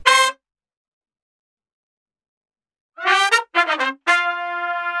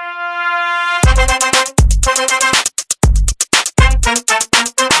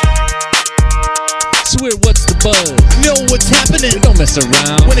mess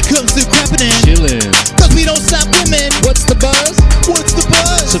around. When it comes to crapping and Chillin'. cause we don't stop women. What's the buzz? What's the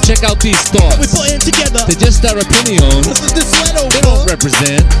buzz? So check out these we thoughts. putting together. They're just our opinions. This sweat over. They don't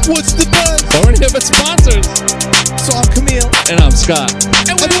represent What's the buzz? or any of its sponsors. So I'm Camille. And I'm Scott.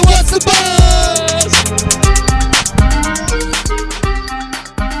 And we what's the buzz?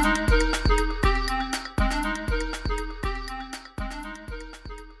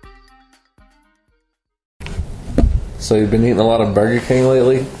 So you've been eating a lot of Burger King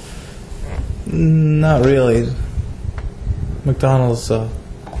lately? Not really. McDonald's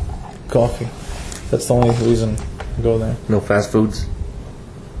coffee. That's the only reason I go there. No fast foods?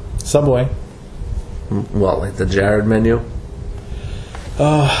 Subway. Well, like the Jared menu?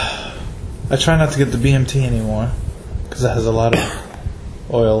 I try not to get the BMT anymore because it has a lot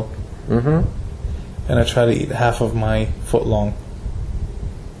of oil. Mm-hmm. And I try to eat half of my foot long.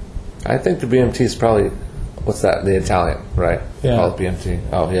 I think the BMT is probably, what's that? The Italian, right? Yeah. Called BMT.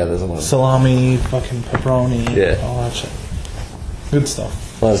 Oh, yeah, there's a lot of Salami, fucking pepperoni, Yeah. all that shit. Good stuff.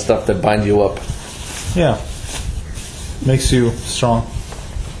 stuff that bind you up. Yeah. Makes you strong.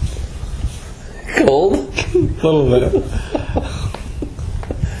 Cold? A little bit.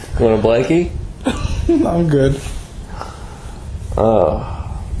 Want a blankie? I'm good. Oh.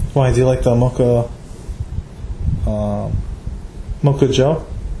 Why, do you like the mocha Joe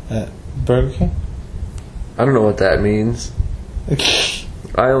at Burger King? I don't know what that means.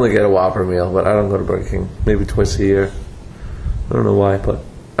 I only get a Whopper meal, but I don't go to Burger King. Maybe twice a year. I don't know why, but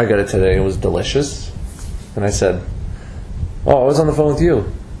I got it today. It was delicious. And I said, oh, I was on the phone with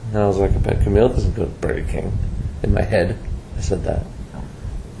you. And I was like, I bet Camille doesn't go to Burger King. In my head, I said that.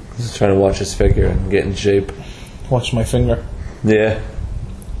 I was trying to watch his figure and get in shape. Watch my finger. Yeah.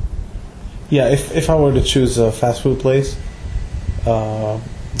 Yeah, if I were to choose a fast food place,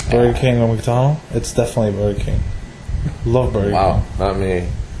 Burger King or McDonald's, it's definitely Burger King. Love Burger Wow, not me.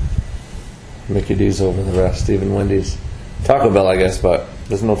 Mickey D's over the rest, even Wendy's. Taco Bell, I guess, but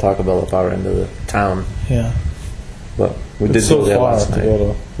there's no Taco Bell up our end of the town. King. Yeah. But we It's did so go there far last to night. go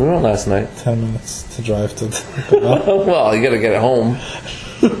to. We went last night. 10 minutes to drive to Taco Bell. Well, you gotta get it home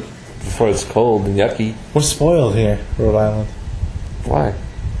before it's cold and yucky. We're spoiled here, Rhode Island. Why?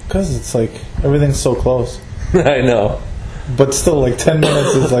 Because it's like, everything's so close. I know. But still, like, 10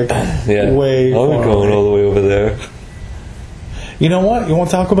 minutes is like Yeah. way I'm far going away. all the way over there. You know what? You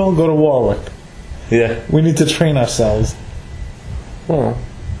want Taco Bell? Go to Warwick. Yeah. We need to train ourselves. Well,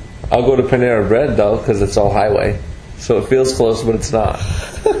 I'll go to Panera Bread, though, because it's all highway. So it feels close, but it's not.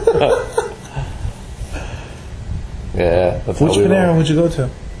 Yeah. That's Which how we Panera roll. would you go to?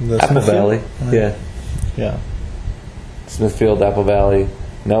 The Apple Smithfield? Valley. Yeah. Yeah. Smithfield, Apple Valley.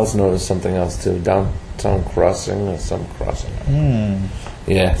 Now it's known as something else, too. Downtown Crossing or some crossing.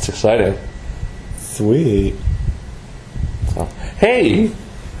 Yeah, it's exciting. Sweet. So, hey!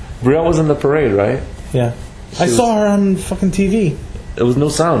 Brielle was in the parade, right? Yeah. I was- saw her on fucking TV. It was no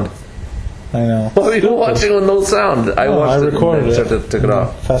sound. I know. What are you watching with no sound? I watched I recorded it it. and then took it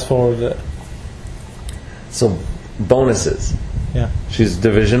off. Fast forward it. So, bonuses. Yeah. She's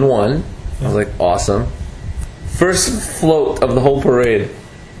Division 1. I was like, awesome. First float of the whole parade.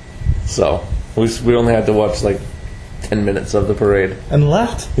 So, we only had to watch like 10 minutes of the parade. And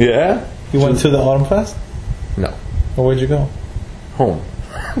left? Yeah? You went to the Autumn Fest? No. Or where'd you go? Home.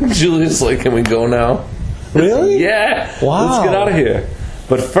 Julia's like, can we go now? Really? Yeah. Wow. Let's get out of here.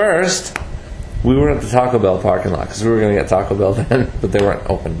 But first, we were at the Taco Bell parking lot because we were going to get Taco Bell then, but they weren't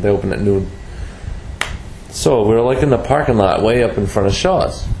open. They opened at noon. So we were like in the parking lot way up in front of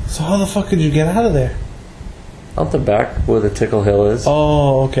Shaw's. So how the fuck could you get out of there? Out the back where the Tickle Hill is.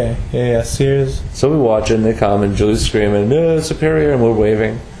 Oh, okay. Yeah, Sears. So we watch it and they come and Julie's screaming, no, Superior, and we're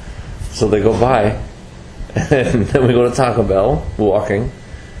waving. So they go by. And then we go to Taco Bell, walking.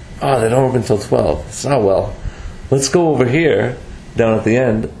 Oh, they don't open until 12. It's not well. Let's go over here, down at the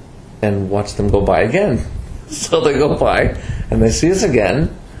end, and watch them go by again. So they go by, and they see us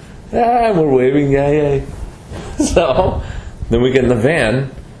again. And we're waving, yay. So then we get in the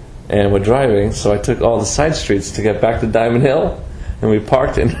van, and we're driving. So I took all the side streets to get back to Diamond Hill, and we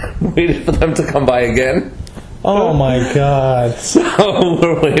parked and waited for them to come by again. Oh my god. So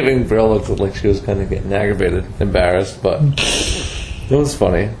we're waving. Brielle looked like she was kind of getting aggravated, embarrassed, but it was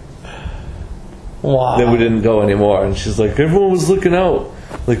funny. Wow. Then we didn't go anymore, and she's like, everyone was looking out.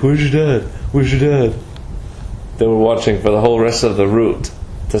 Like, where's your dad? Where's your dad? They were watching for the whole rest of the route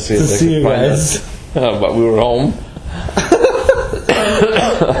to see if To they see could you find guys. us. But we were home.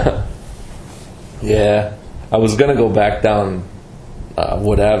 Yeah. I was going to go back down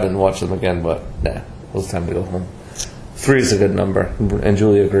Wood Ave and watch them again, but nah, it was time to go home. 3 is a good number, and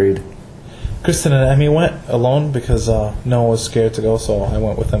Julie agreed. Kristen and Emmy went alone because Noah was scared to go, so I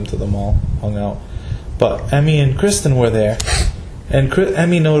went with them to the mall, hung out. But Emmy and Kristen were there, and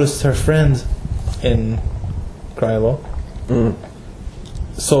Emmy noticed her friend in Krylo.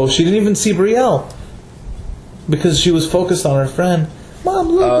 So she didn't even see Brielle because she was focused on her friend. Mom,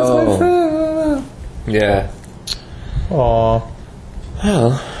 look, it's my friend. Yeah. Aww.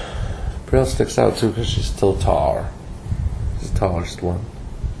 Well, Brielle sticks out too because she's still taller. She's the tallest one.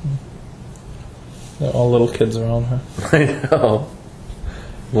 They're all little kids around her. I know.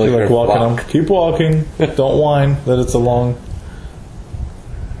 You're like walking them. Keep walking. Don't whine that it's a long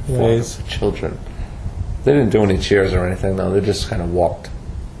ways. Children. They didn't do any cheers or anything though. They just kind of walked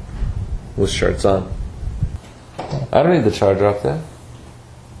with shirts on. I don't need the charger up there.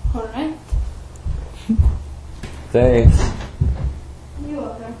 Alright. Thanks. You're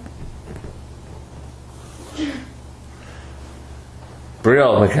welcome.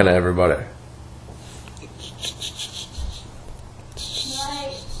 Brielle McKenna, everybody.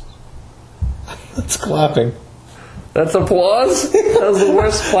 That's clapping. That's applause? That was the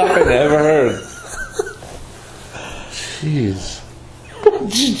worst clapping I ever heard. Jeez.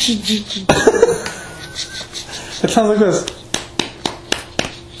 It sounds like this.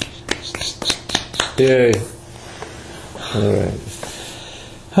 Yay. Alright.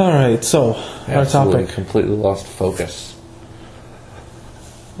 Alright, so our Absolutely topic. completely lost focus.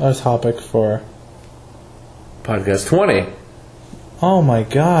 Our topic for... Podcast 20. Oh my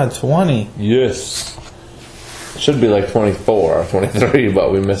god, 20. Yes. Should be like 24 or 23,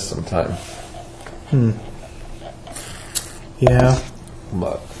 but we missed some time. Yeah,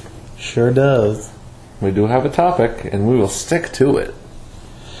 But sure does. we do have a topic, and we will stick to it.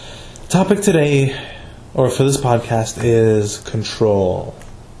 Topic today, or for this podcast, is control.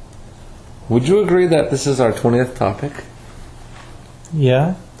 Would you agree that this is our 20th topic?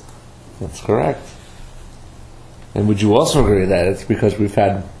 Yeah? That's correct. And would you also agree that it's because we've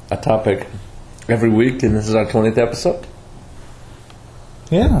had a topic every week, and this is our 20th episode?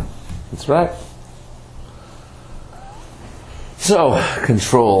 Yeah. That's right. So,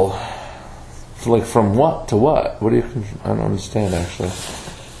 control. Like from what to what? What do you... I don't understand, actually.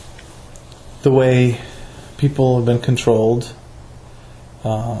 The way people have been controlled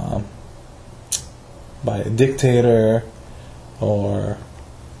by a dictator or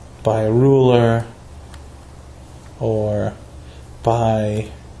by a ruler or by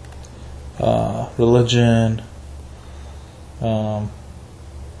religion.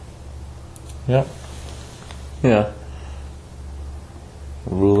 Yep. Yeah.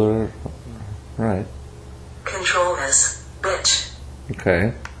 Ruler. Right. Control this, bitch.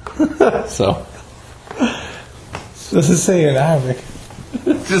 Okay. So, Does it say in Arabic?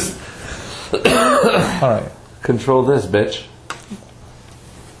 just Alright. control this, bitch.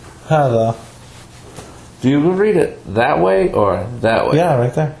 Hada. Do you read it that way or that way? Yeah,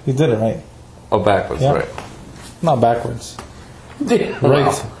 right there. You did it right. Oh, backwards, Yeah. right. Not backwards.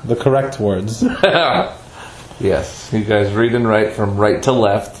 Right. The correct words. Yes, you guys read and write from right to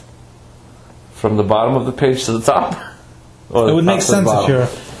left, from the bottom of the page to the top. Or It the would top make to the sense bottom.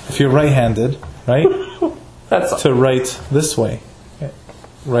 if you're right-handed, right? That's To write this way.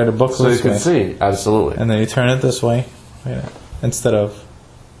 Write a book so you this can way. see absolutely. And then you turn it this way. Yeah. Instead of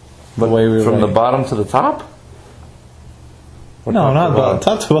the But way we were from the writing. bottom to the top. Or No, top not to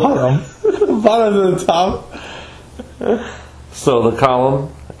top to bottom. Bottom to the top. So the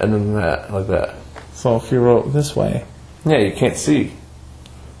column and then that, like that. So if you wrote this way. Yeah, you can't see.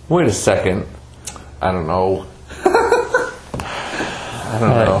 Wait a second. I don't know. I don't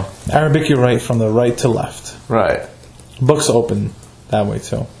know. Arabic, you write from the right to left. Right. Books open that way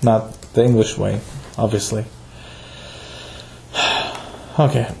too. Not the English way, obviously.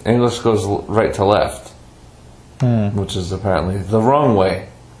 Okay. English goes right to left, which is apparently the wrong way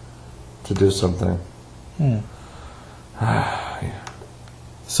to do something.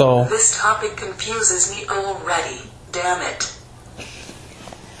 So, This topic confuses me already. Damn it.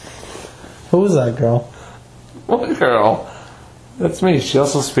 who was that girl? What girl? That's me. She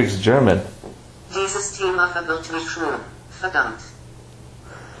also speaks German. Dieses Thema verwirrt mich schon. Verdammt.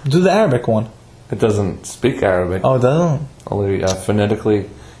 Do the Arabic one. It doesn't speak Arabic. Oh, it doesn't? Only phonetically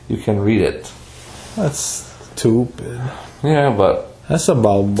you can read it. That's stupid. Yeah, but That's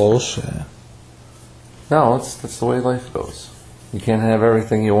about bullshit. no, that's the way life goes. You can't have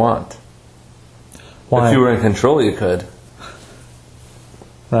everything you want. Why? If you were in control, you could.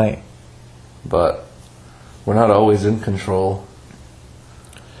 Right. But we're not always in control.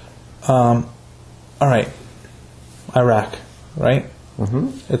 Alright. Iraq, right?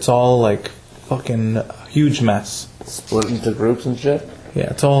 Mm-hmm. It's all like fucking huge mess. Split into groups and shit.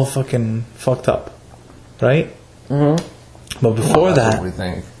 Yeah, it's all fucking fucked up, right? Mm-hmm. But before That's that, what we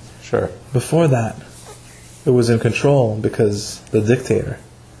think. Sure. before that, it was in control because the dictator.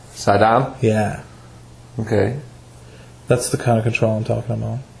 Saddam? Yeah, Okay. that's the kind of control I'm talking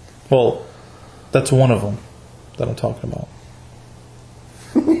about. Well, that's one of them that I'm talking about.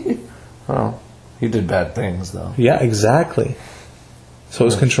 Oh. He did bad things, though. Yeah, exactly. So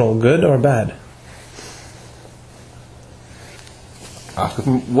is control good or bad?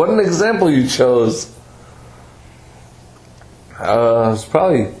 What an example you chose.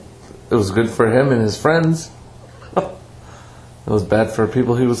 It was good for him and his friends. It was bad for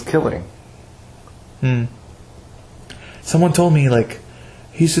people he was killing. Someone told me, like,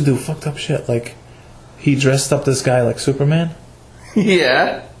 he used to do fucked up shit. Like, he dressed up this guy like Superman.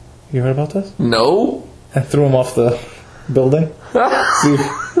 Yeah. You heard about this? No. And threw him off the building. See?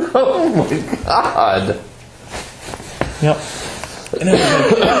 Oh my god. Yep. And it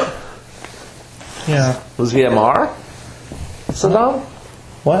was like, yeah. Was he MR? Saddam?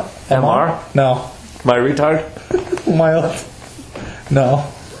 What? MR? No. My retard? Mild. No.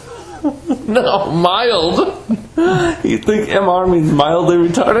 No, mild. You think MR means mildly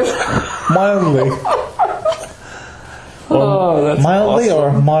retarded? Mildly. Oh, that's Mildly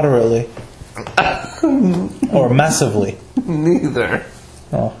awesome. or moderately? Or massively? Neither.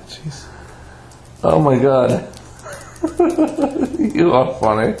 Oh, jeez. Oh my god. You are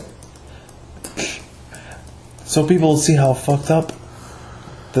funny. So people see how fucked up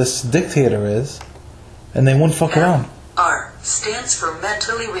this dictator is, and they won't fuck around. R stands for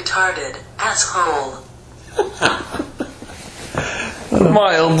mentally retarded asshole.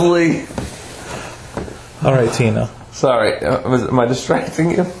 Mildly. All right, Tina. Sorry, am I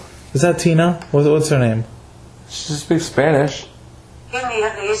distracting you? Is that Tina? What's her name? She speaks Spanish.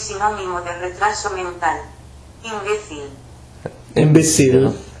 MR es sinónimo de retraso mental. Imbécil.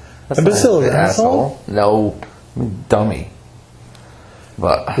 Imbecile. That's Imbecile, not an asshole? No, dummy.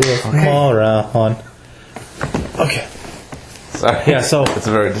 But okay. Moron. Okay. Sorry. Yeah, so- it's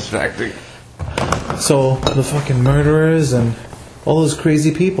very distracting. So the fucking murderers and all those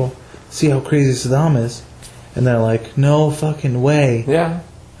crazy people see how crazy Saddam is, and they're like, no fucking way Yeah.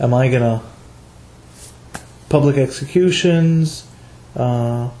 am I gonna public executions,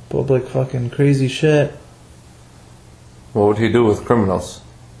 public fucking crazy shit. What would he do with criminals?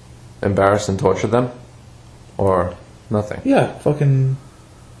 Embarrass and torture them, or nothing? Yeah, fucking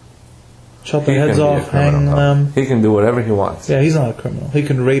chop their He heads can be a off, criminal, hang though. them. He can do whatever he wants. Yeah, he's not a criminal. He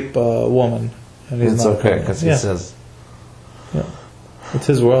can rape a woman, and he's It's not a okay criminal. because he Yeah. says Yeah. It's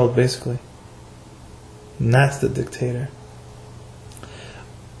his world, basically. And that's the dictator.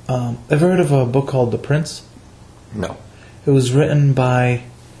 Ever heard of a book called The Prince? no. It was written by...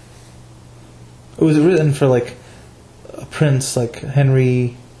 It was written for, like, a prince, like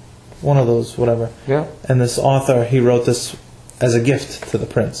Henry... One of those, whatever. Yeah. And this author, he wrote this as a gift to the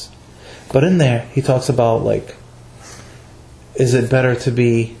prince. But in there, he talks about, like... Is it better to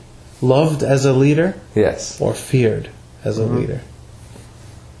be loved as a leader Yes. or feared as a leader?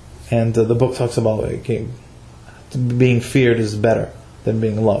 And the book talks about like, being feared is better than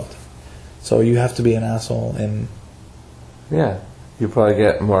being loved. So you have to be an asshole and Yeah. You probably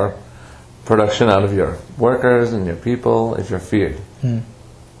get more production out of your workers and your people if you're feared.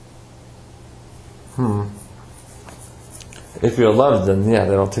 If you're loved, then yeah,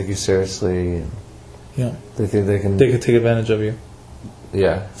 they don't take you seriously. And yeah, they think they can, they could take advantage of you.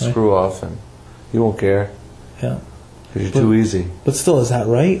 screw off, and you won't care Yeah, because you're too easy. but still, is that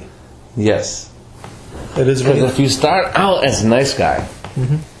right? Yes. It is Because right. if you start out as a nice guy,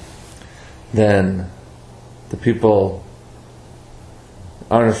 then the people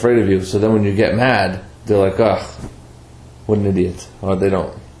aren't afraid of you. So then when you get mad, they're like, ugh, what an idiot. Or they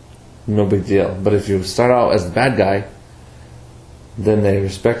don't. No big deal. But if you start out as the bad guy, then they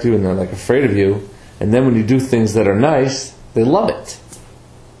respect you and they're like afraid of you. And then when you do things that are nice, they love it.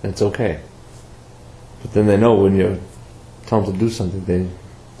 And it's okay. But then they know when you tell them to do something,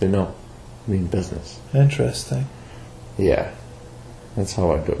 they know. I mean business. Interesting. Yeah. That's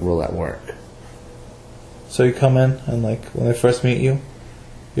how will that work. So you come in and like when they first meet you,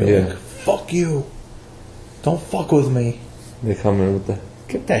 you're Yeah. like, "Fuck you! Don't fuck with me." They come in with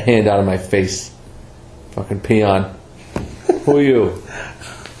get that hand out of my face. Fucking peon. Who are you?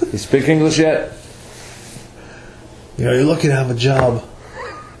 You speak English yet? You know, you're lucky to have a job.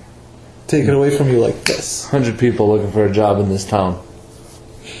 Take it away from you like this. 100 people looking for a job in this town.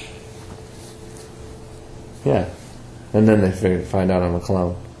 Yeah. And then they find out I'm a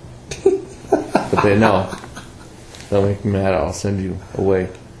clown. But they know. They'll make me mad. I'll send you away.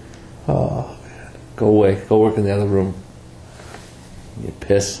 Oh, Go away. Go work in the other room. You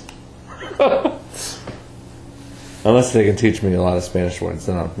piss. Unless they can teach me a lot of Spanish words,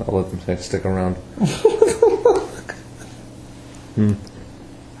 then I'll let them stick around.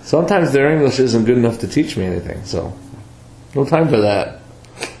 Sometimes their English isn't good enough to teach me anything, so no time for that.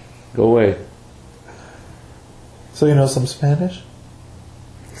 Go away. So you know some Spanish?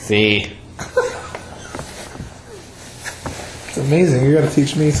 See. It's amazing. You gotta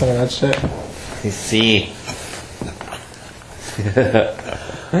teach me some of that shit. See.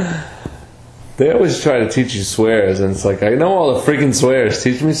 They always try to teach you swears, and it's like, I know all the freaking swears.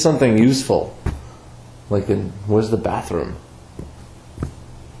 Teach me something useful. Like, where's the bathroom?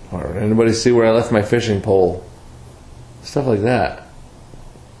 Or anybody see where I left my fishing pole? Stuff like that.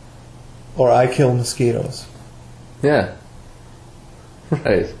 Or I kill mosquitoes. Yeah.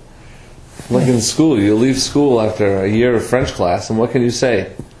 Right. Like in school, you leave school after a year of French class, and what can you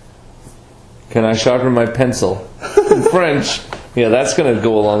say? Can I sharpen my pencil? In French. Yeah, that's going to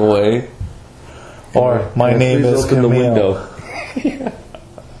go a long way. Or my name is open the Camille. window.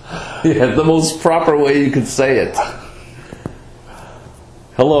 Yeah, the most proper way you could say it.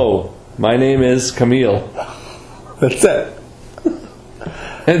 Hello, my name is Camille. That's it.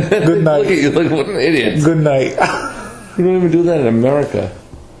 And then Good night. Look at you, look what an idiot. Good night. You don't even do that in America.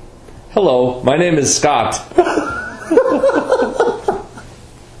 Hello, my name is Scott.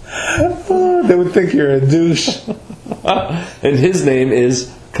 They would think you're a douche. And his name is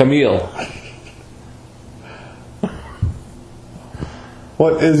Camille.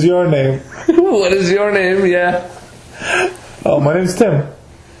 What is your name? What is your name? Yeah. Oh, my name's Tim.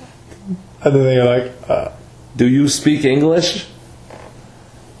 And then they're like, Do you speak English?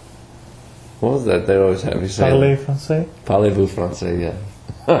 What was that they always have you say? Parlez français? Parlez-vous français,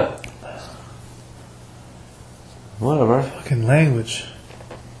 yeah. Whatever. Fucking language.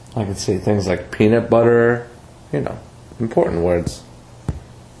 I could say things like peanut butter, important words.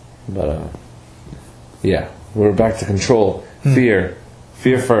 But, yeah, we're back to control. Fear.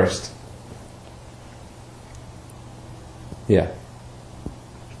 Fear first. Yeah.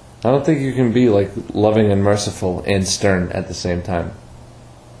 I don't think you can be like loving and merciful and stern at the same time.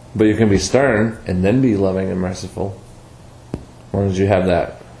 But you can be stern and then be loving and merciful. As long as you have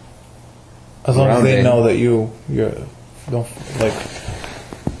that. As long as they Grounding. know that you're don't like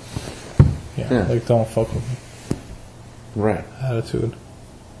Yeah. like don't fuck with me Right. attitude.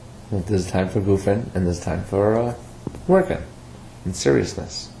 There's time for goofing and there's time for working and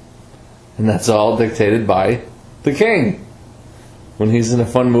seriousness. And that's all dictated by the king. When he's in a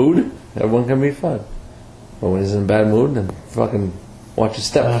fun mood, everyone can be fun. But when he's in a bad mood, then fucking watch your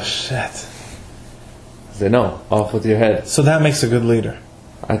step. Oh shit. They know. Off with your head. So that makes a good leader.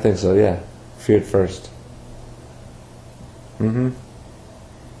 I think so, yeah. Feared first.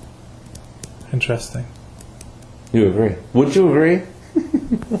 Interesting. You agree? Would you agree?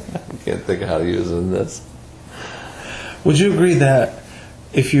 I can't think of how to use it in this. Would you agree that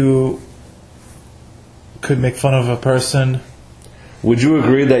if you could make fun of a person, Would you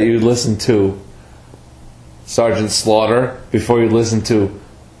agree that you'd listen to Sergeant Slaughter before you listen to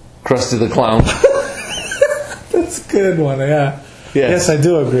Krusty the Clown? that's a good one, yeah. Yes. Yes, I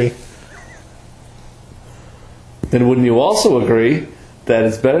do agree. Then wouldn't you also agree that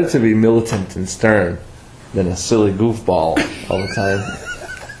it's better to be militant and stern than a silly goofball all the time?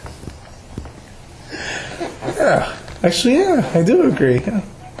 Yeah. Actually, yeah, I do agree. Yeah.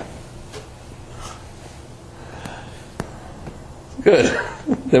 Good.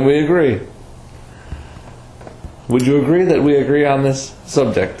 Then we agree. Would you agree that we agree on this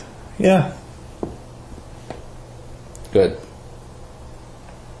subject? Yeah. Good.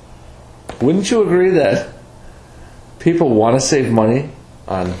 Wouldn't you agree that people want to save money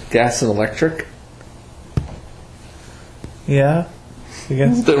on gas and electric? Yeah. I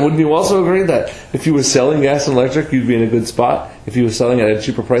guess. Then wouldn't you also agree that if you were selling gas and electric, you'd be in a good spot if you were selling it at a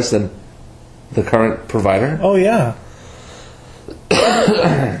cheaper price than the current provider? Oh, yeah.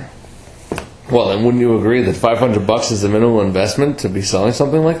 Well, then wouldn't you agree that $500 is the minimal investment to be selling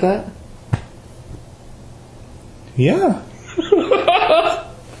something like that? Yeah.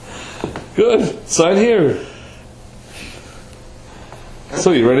 Good. Sign here.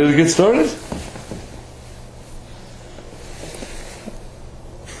 So, you ready to get started?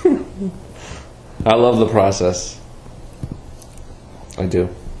 I love the process. I do.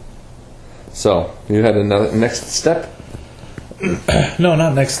 So, you had another next step? No,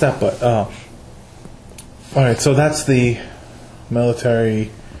 not next step, but alright, so that's the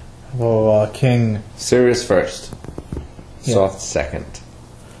military king. Serious first. Yeah. Soft second.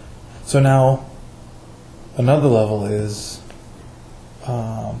 So now another level is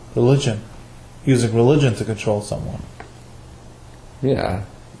religion. Using religion to control someone. Yeah.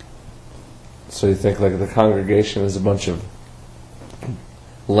 So you think like the congregation is a bunch of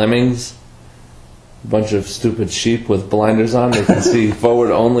lemmings? A bunch of stupid sheep with blinders on. They can see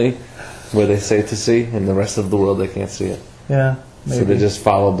forward only where they say to see, and the rest of the world they can't see it. Yeah, maybe. So they just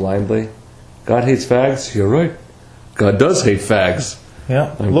follow blindly. God hates fags? You're right. God does hate fags.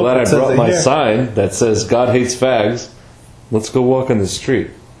 Yeah. I'm Look, glad it I says brought it my here. sign that says God hates fags. Let's go walk in the street.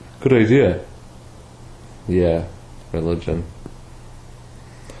 Good idea. Yeah, religion.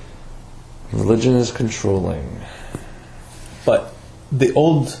 Religion is controlling. But the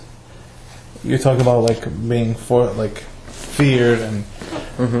old, you're talking about like being feared, and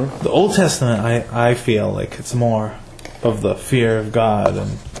the Old Testament, I feel like it's more of the fear of God,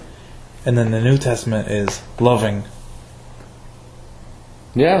 and then the New Testament is loving.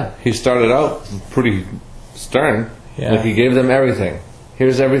 Yeah, he started out pretty stern. Yeah. Like he gave them everything.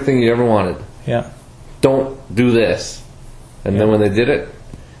 Here's everything you ever wanted. Yeah. Don't do this. And then when they did it,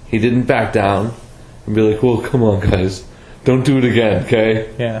 he didn't back down and be like, well, come on, guys. Don't do it again,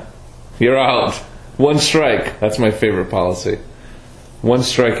 okay? Yeah. You're out. One strike. That's my favorite policy. One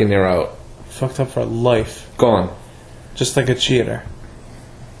strike and you're out. Fucked up for life. Gone. Just like a cheater.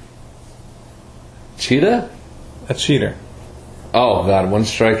 Cheetah? A cheater. Oh, God. One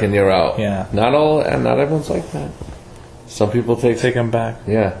strike and you're out. Yeah. Not everyone's like that. Some people take Take him back.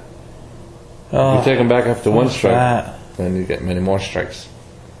 Yeah. Oh, You take them back after one fuck strike, that. then you get many more strikes.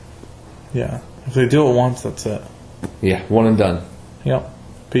 Yeah. If they do it once, that's it. Yeah, one and done. Yep.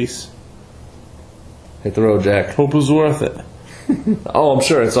 Peace. Hit the road, Jack. Hope was worth it. Oh, I'm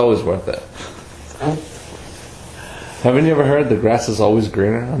sure it's always worth it. Haven't you ever heard the grass is always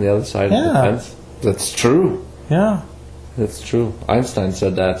greener on the other side of the Yeah. fence? That's true. Yeah. That's true. Einstein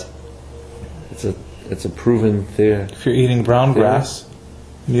said that. It's a proven theory. If you're eating brown grass,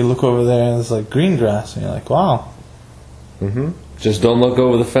 and you look over there and there's like green grass, and you're like, wow. Mm-hmm. Just don't look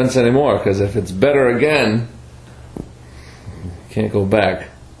over the fence anymore, because if it's better again, you can't go back.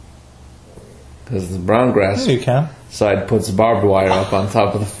 Because the brown grass Yeah, you can. side puts barbed wire up on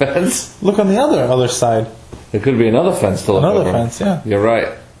top of the fence. Look on the other side. There could be another fence to look Another over. fence, yeah. You're right.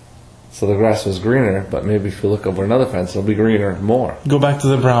 So the grass was greener, but maybe if you look over another fence, it'll be greener more. Go back to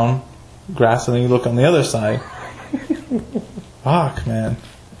the brown grass, and then you look on the other side. Fuck, man.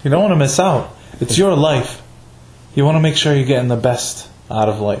 You don't want to miss out. It's your life. You want to make sure you're getting the best out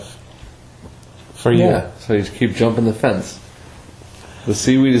of life. For you. Yeah, so you just keep jumping the fence. The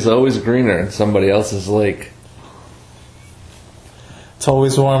seaweed is always greener in somebody else's lake. It's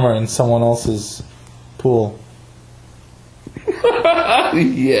always warmer in someone else's pool.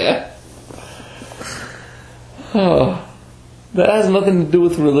 Yeah. Oh, that has nothing to do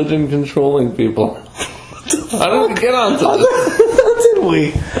with religion controlling people. How did we get onto this? Did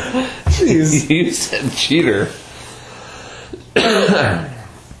we? Jeez. You said cheater.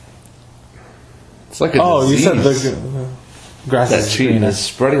 It's like a Oh, you said disease. the grass That is cheating greener. is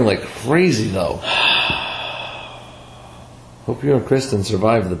spreading like crazy, though. Hope you and Kristen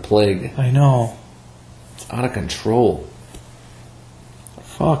survive the plague. I know. It's out of control.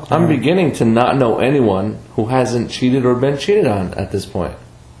 Fuck, I'm man. beginning to not know anyone who hasn't cheated or been cheated on at this point.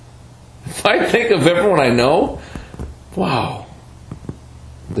 If I think of everyone I know, wow.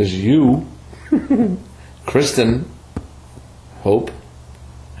 There's you, Kristen, Hope.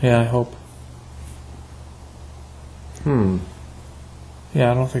 Yeah, I hope. Hmm.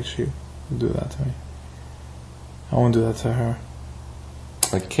 Yeah, I don't think she would do that to me. I won't do that to her.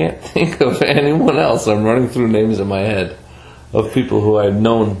 I can't think of anyone else. I'm running through names in my head of people who I've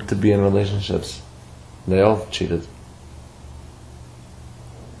known to be in relationships. They all cheated.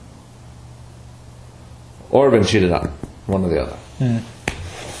 Or been cheated on. One or the other.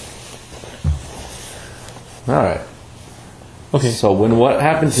 Alright. Okay. So when what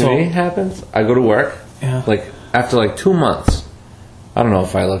happened to So- me happens, I go to work. Yeah. Like after like 2 months. I don't know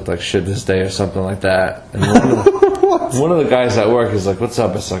if I looked like shit this day or something like that. And one of the guys at work is like, "What's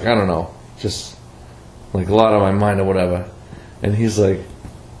up?" It's like, I don't know, just like a lot on my mind or whatever. And he's like,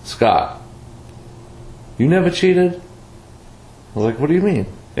 "Scott, you never cheated?" I was like, "What do you mean?"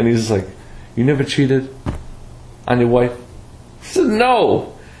 And he's like, "You never cheated on your wife?" I said,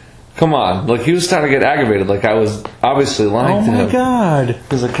 "No." Come on. Like he was starting to get aggravated, like I was obviously lying Oh to him. my god.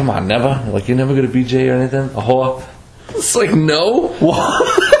 He was like, "Come on, never? Like you never go to BJ or anything? A whore?" It's like, no.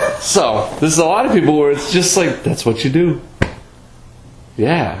 What? So, there's a lot of people where it's just like, that's what you do.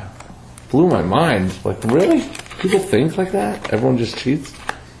 Yeah. Blew my mind. Like, really? People think like that? Everyone just cheats?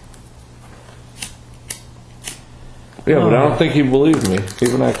 Yeah, but I don't think he believed me.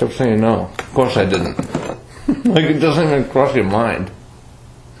 Even I kept saying no. Of course I didn't. Like, it doesn't even cross your mind.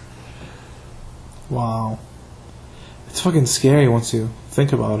 Wow. It's fucking scary once you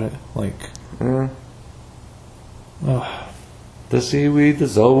think about it. Like, The seaweed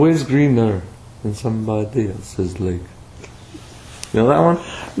is always greener than somebody else's lake. You know that one?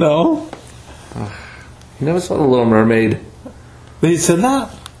 no. You never saw The Little Mermaid? They said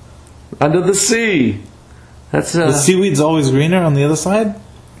that? Under the sea. That's The seaweed's always greener on the other side?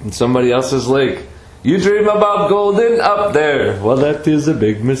 in somebody else's lake. You dream about golden up there. Well, that is a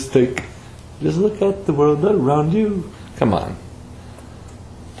big mistake. Just look at the world around you. Come on.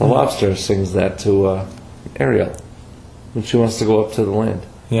 The lobster sings that to Ariel when she wants to go up to the land.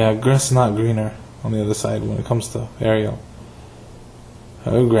 Yeah, grass is not greener on the other side when it comes to Ariel.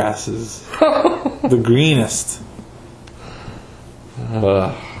 Her grass is the greenest.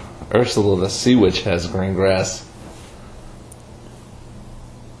 Ursula the sea witch has green grass.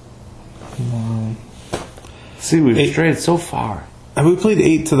 See, we've strayed so far. Have we played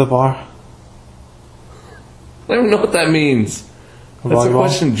 8 to the bar? I don't even know what that means. That's a Volleyball?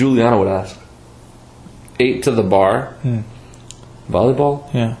 question Juliana would ask. 8 to the bar?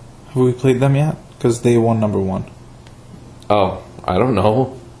 Volleyball? Yeah. Have we played them yet? Because they won number 1. Oh, I don't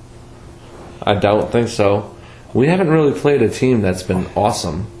know. I don't think so. We haven't really played a team that's been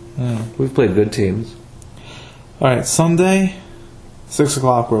awesome. We've played good teams. Alright, Sunday, 6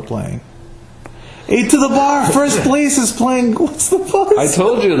 o'clock we're playing. 8 to the bar! First place is playing. What's the buzz? I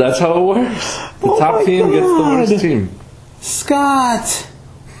told you, that's how it works. The Oh top my team gets the worst God. team. Scott!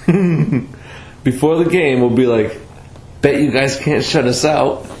 Before the game, we'll be like, bet you guys can't shut us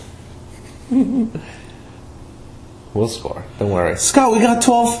out. We'll score. Don't worry. Scott, we got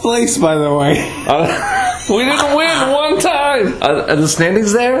 12th place, by the way. We didn't win one time. Are the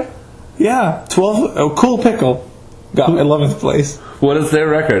standings there? Yeah, 12th. Oh, Cool Pickle got 11th place. What is their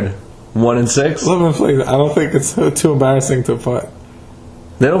record? 1-6? 11th place. I don't think it's too embarrassing to put.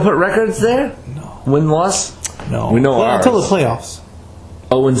 They don't put records there? No. Win loss? No. We know well, ours. until the playoffs.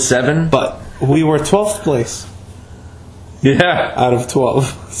 0-7? But we were 12th place Yeah. out of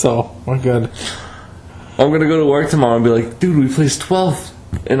 12, so we're good. I'm going to go to work tomorrow and be like, dude, we placed 12th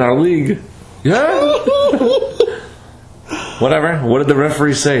in our league. Yeah. Whatever. What did the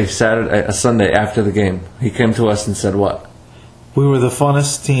referee say Sunday after the game? He came to us and said what? We were the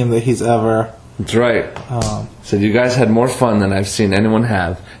funnest team that he's ever. That's right. Said you guys had more fun than I've seen anyone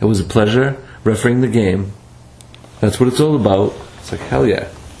have. It was a pleasure refereeing the game. That's what it's all about. It's like, hell yeah.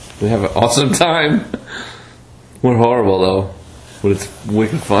 We have an awesome time. We're horrible though. But it's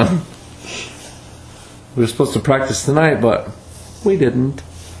wicked fun. We were supposed to practice tonight, but we didn't.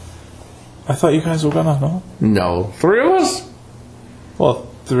 I thought you guys were gonna, no? No. 3 of us? Well,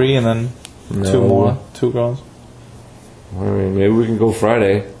 3 and then 2 No. more. 2 girls. I mean, maybe we can go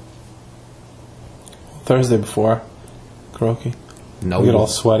Friday. Thursday before karaoke. No. We get all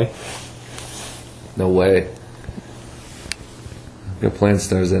sweaty. No way. Got plans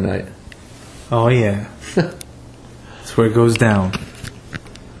Thursday night. Oh yeah. That's where it goes down.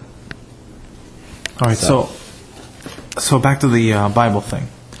 All right, so back to the Bible thing.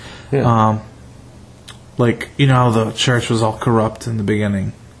 Yeah. Like, you know how the church was all corrupt in the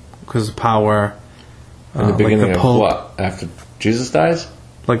beginning because of power. In the beginning like the of Pope, what? After Jesus dies?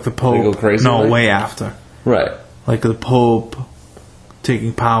 Like the Pope. They go crazy, no, like? way after. Right. Like the Pope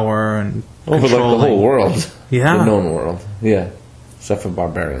taking power and Over like the controlling. whole world. Yeah. The known world. Yeah. Except for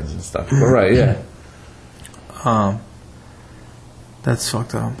barbarians and stuff. But right, yeah. That's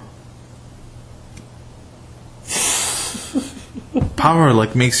fucked up. Power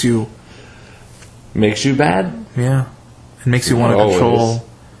like makes you, Makes you bad? yeah, it makes you want to Not always. control.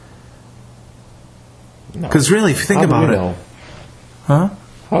 No. Because really, if you think How would about you it, know? huh?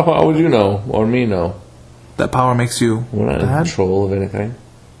 How would you know? Or me know? That power makes you We're not in bad. control of anything.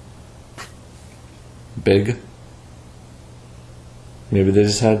 Big. Maybe they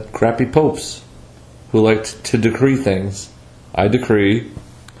just had crappy popes who liked to decree things. I decree.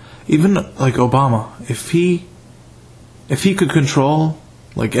 Even like Obama, if he could control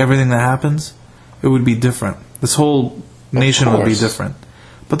like everything that happens, it would be different. This whole nation would be course. different.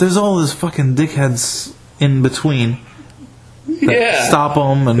 But there's all this fucking dickheads in between that Yeah. stop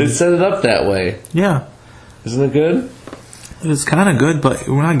them, They and set it up that way. yeah, Isn't it good? it's kind of good, but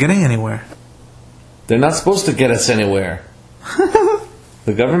we're not getting anywhere. They're not supposed to get us anywhere.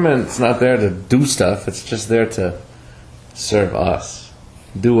 The government's not there to do stuff. It's just there to serve us.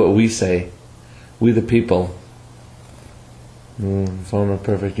 Do what we say. We the people. Form a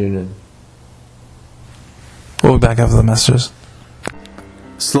perfect union. We'll be back after the messages.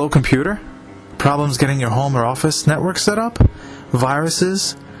 Slow computer? Problems getting your home or office network set up?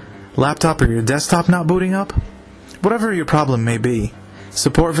 Viruses? Laptop or your desktop not booting up? Whatever your problem may be,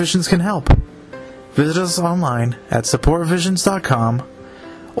 Support Visions can help. visit us online at supportvisions.com,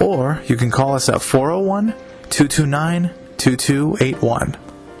 or you can call us at 401-229-2281.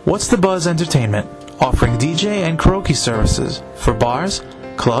 What's the Buzz Entertainment, offering DJ and karaoke services for bars,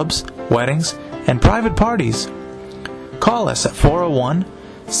 clubs, weddings, and private parties. Call us at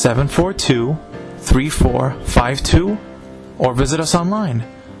 401-742-3452 or visit us online,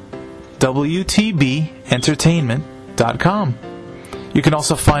 wtbentertainment.com. You can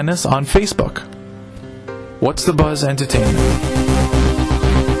also find us on Facebook. What's the Buzz Entertainment?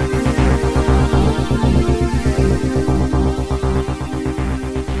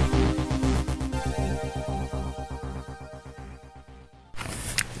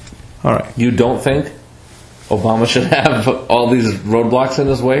 All right. You don't think Obama should have all these roadblocks in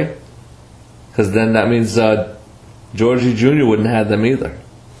his way? Because then that means Georgie Jr. wouldn't have them either.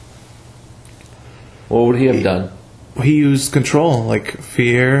 What would he have done? He used control, like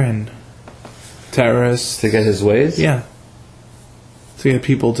fear and terrorists. To get his ways? Yeah. To get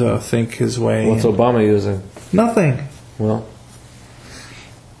people to think his way. What's Obama using? Nothing. Well,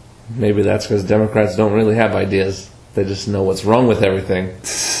 maybe that's because Democrats don't really have ideas. They just know what's wrong with everything.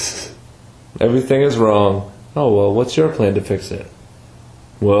 Everything is wrong. Oh, well, what's your plan to fix it?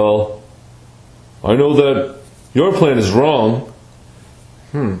 Well, I know that your plan is wrong.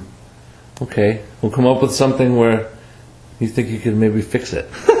 Okay, we'll come up with something where you think you could maybe fix it.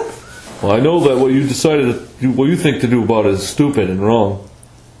 Well, I know that what you decided, what you think to do about it is stupid and wrong.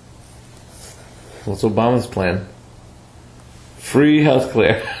 What's Obama's plan? Free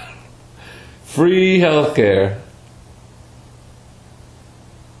healthcare. Free healthcare.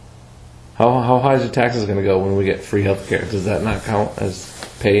 How high is your taxes going to go when we get free healthcare? Does that not count as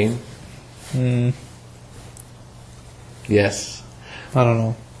paying? Yes. I don't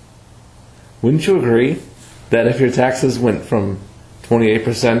know. Wouldn't you agree that if your taxes went from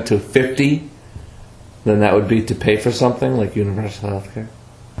 28% to 50%, then that would be to pay for something like universal health care?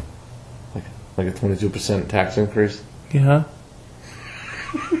 Like a 22% tax increase? Yeah.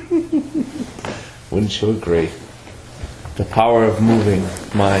 Wouldn't you agree? The power of moving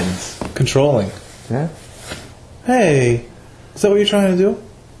minds. Controlling. Yeah? Hey, is that what you're trying to do?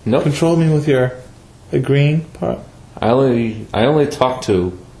 Nope. Control me with your agreeing part? I only talked to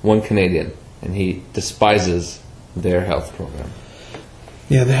one Canadian, and he despises their health program.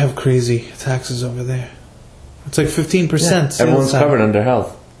 Yeah, they have crazy taxes over there. It's like 15%. Everyone's covered under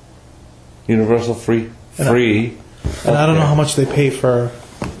health. Universal free. And I don't know how much they pay for.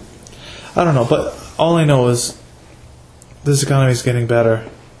 I don't know, but all I know is this economy is getting better.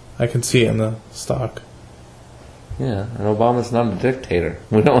 I can see it in the stock. Yeah, and Obama's not a dictator.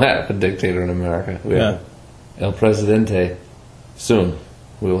 We don't have a dictator in America. We have El Presidente. Soon,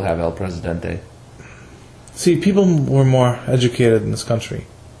 we will have El Presidente. See, people were more educated in this country.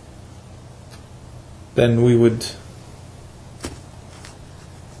 Then we would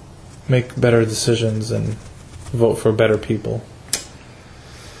make better decisions and vote for better people.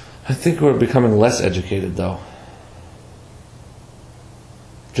 I think we're becoming less educated, though.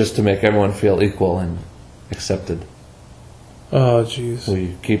 Just to make everyone feel equal and accepted. Oh, jeez.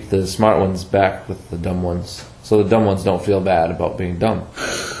 We keep the smart ones back with the dumb ones, so the dumb ones don't feel bad about being dumb.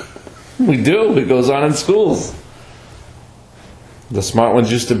 We do. It goes on in schools. The smart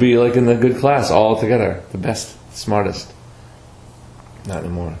ones used to be like in the good class all together. The best, smartest. Not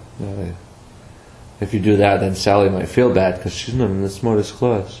anymore. No, if you do that, then Sally might feel bad because she's not in the smartest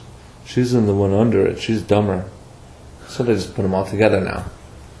class. She's in the one under it. She's dumber. So they just put them all together now.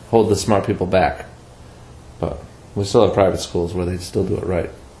 Hold the smart people back. But we still have private schools where they still do it right,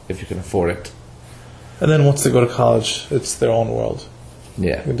 if you can afford it. And then once they go to college, it's their own world.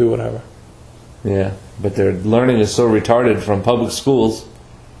 Yeah. They can do whatever. Yeah, but their learning is so retarded from public schools.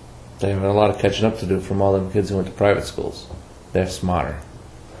 They have a lot of catching up to do from all them kids who went to private schools. They're smarter.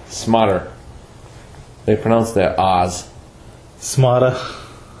 Smarter. They pronounce their Oz. Smarter.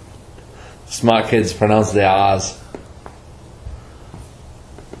 Smart kids pronounce their Oz.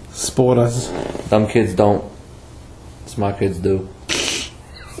 Sporters. Dumb kids don't. Smart kids do.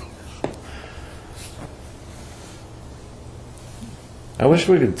 I wish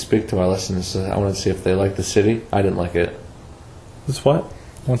we could speak to our listeners. I want to see if they like The City. I didn't like it. It's what?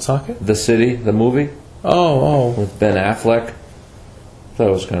 Woonsocket? The City, the movie Oh. with Ben Affleck. Thought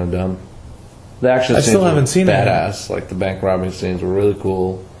it was kind of dumb. The action I scenes still were haven't seen it. badass. Like the bank robbing scenes were really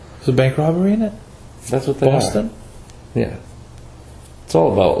cool. There's a bank robbery in it? That's what they Boston? are. Yeah. It's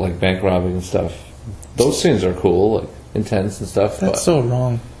all about like bank robbing and stuff. Those scenes are cool, like intense and stuff. That's so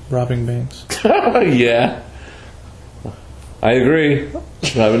wrong. Robbing banks. Yeah. I agree.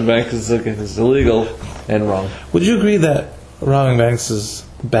 Robbing banks is illegal and wrong. Would you agree that robbing banks is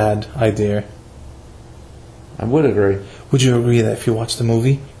a bad idea? I would agree. Would you agree that if you watch the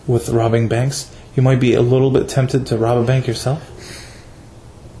movie with robbing banks, you might be a little bit tempted to rob a bank yourself?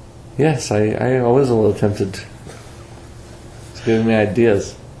 Yes, I was a little tempted. It's giving me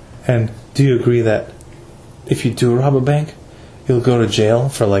ideas. And do you agree that if you do rob a bank, you'll go to jail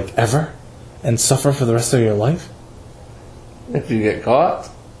for like ever and suffer for the rest of your life? If you get caught?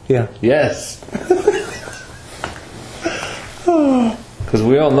 Yeah. Yes. Because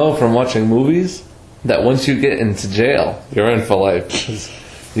we all know from watching movies that once you get into jail, you're in for life. 'Cause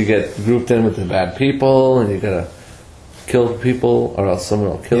you get grouped in with the bad people, and you gotta kill people, or else someone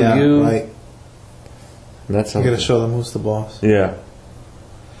will kill you. Right. And that's You gotta show them who's the boss. Yeah.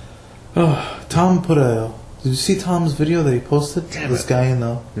 Oh, Tom put a... Did you see Tom's video that he posted? This guy in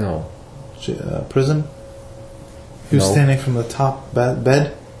the No. prison? He was No. standing from the top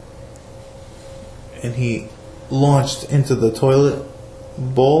bed, and he launched into the toilet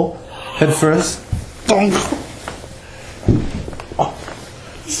bowl head first. Donk! What was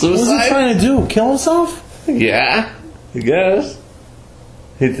he Suicide? trying to do? Kill himself? Yeah. I guess.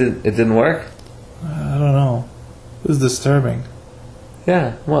 It didn't work? I don't know. It was disturbing.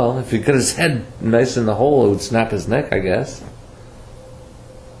 Yeah. Well, if he got his head nice in the hole, it would snap his neck, I guess.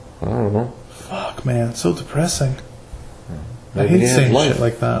 I don't know. Fuck, man. So depressing. I Maybe hate he had saying life. shit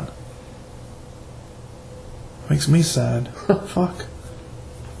like that. Makes me sad. Fuck.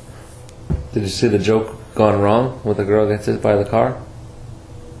 Did you see the joke gone wrong with the girl gets hit by the car?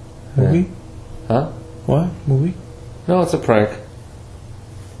 Movie? Huh? What? Movie? No, it's a prank.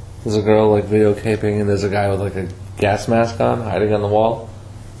 There's a girl like videotaping, and there's a guy with like a gas mask on, hiding on the wall.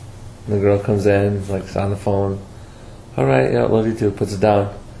 And the girl comes in, like on the phone. All right, yeah, love you too. Puts it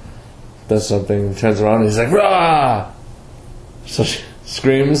down. Does something, turns around, and he's like, "Rah!" So she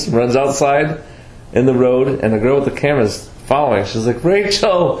screams, runs outside in the road, and the girl with the camera's following. She's like,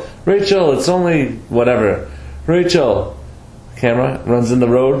 Rachel, it's only whatever. Rachel. Camera runs in the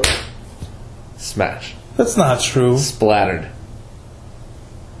road. Smash. That's not true. Splattered.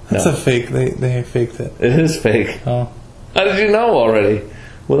 That's No. a fake. They faked it. It is fake. Oh. How did you know already?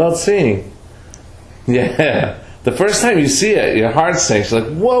 Without seeing. Yeah. The first time you see it, your heart sinks. You're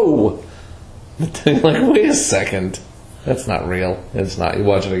like, whoa. But then you're like, wait a second. That's not real. It's not. You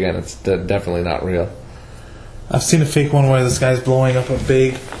watch it again, it's definitely not real. I've seen a fake one where this guy's blowing up a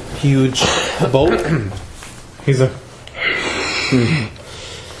big, huge boat. He's like,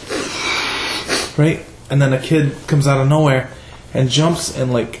 right? And then a kid comes out of nowhere and jumps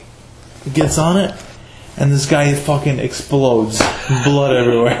and like gets on it, and this guy fucking explodes, blood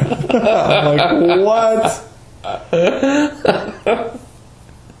everywhere. I'm like, what?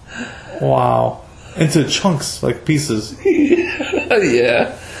 Wow. Into chunks, like pieces.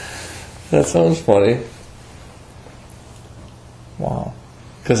 Yeah. That sounds funny. Wow.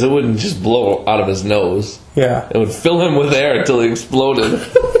 Because it wouldn't just blow out of his nose. Yeah. It would fill him with air until he exploded.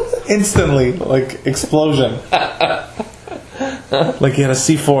 Instantly, like explosion. Like he had a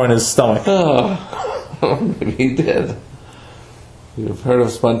C4 in his stomach. Oh, maybe he did. You've heard of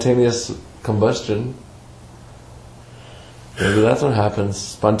spontaneous combustion. Maybe that's what happens.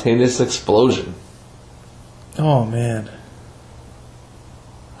 Spontaneous explosion. Oh man.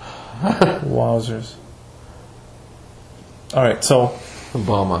 Wowzers. Alright, so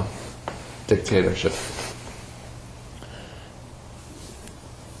Obama. Dictatorship.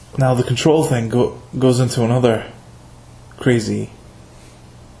 now the control thing goes into another crazy,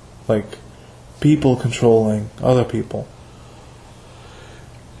 like, people controlling other people.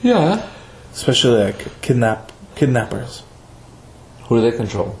 Yeah. Especially like kidnappers. Who do they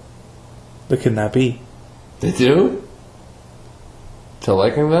control? The kidnappee. They do? To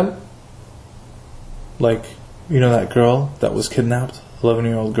liking them? Like, you know that girl that was kidnapped?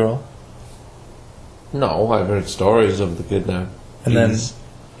 11-year-old girl? No, I've heard stories of the kidnap. And then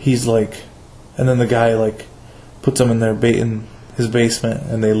he's like, and then the guy like puts them in their in his basement,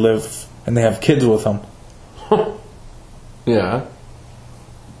 and they live and they have kids with him, Yeah.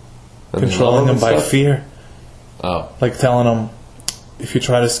 And controlling them by stuff? fear, Oh. like telling them, if you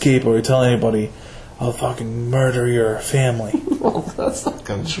try to escape or you tell anybody, I'll fucking murder your family. Well, that's not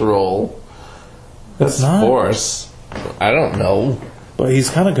control. That's It's not. force. I don't know. But he's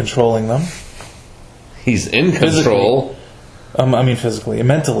kind of controlling them. He's in control. I mean physically and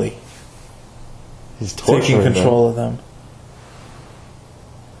mentally, He's torturing taking control of them. them.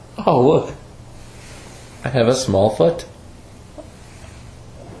 Oh, look. I have a small foot.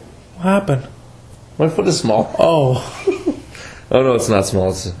 What happened? My foot is small. Oh, Oh, no, it's not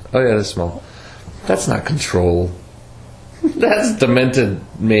small. Oh, yeah, it's small. That's not control. That's demented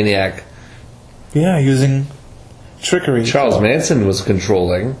maniac. yeah, using trickery. Charles Manson was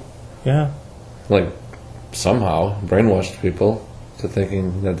controlling. Yeah, Like, somehow brainwashed people to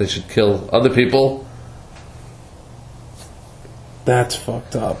thinking that they should kill other people. That's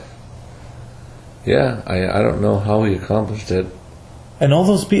fucked up. Yeah, I don't know how he accomplished it. And all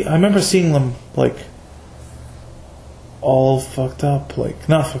those people, I remember seeing them, like, all fucked up. Like,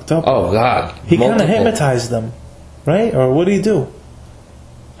 not fucked up. Oh, God. He kind of Multiple. hypnotized them, right? Or what did he do?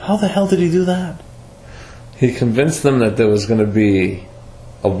 How the hell did he do that? He convinced them that there was going to be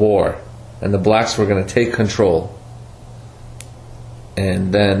a war, and the blacks were going to take control.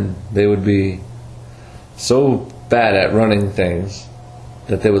 And then they would be so bad at running things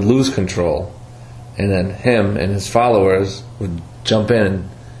that they would lose control. And then him and his followers would jump in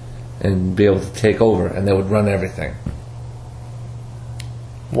and be able to take over, and they would run everything.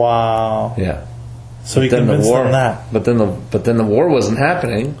 Wow. Yeah. So he Then convinced them that. But then the war wasn't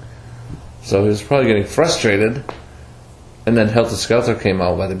happening, so he was probably getting frustrated. And then Helter Skelter came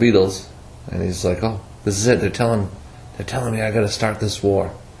out by the Beatles, and he's like, "Oh, this is it. They're telling me I got to start this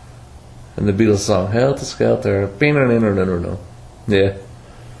war." And the Beatles song, "Helter Skelter," yeah.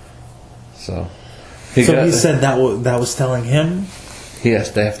 So He said that was telling him.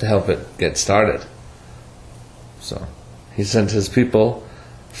 Yes, they have to help it get started. So he sent his people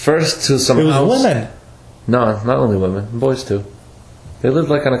first to some It was house. women. No, not only women, boys too. They lived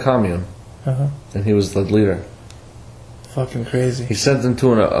like in a commune, and he was the leader. Fucking crazy. He sent them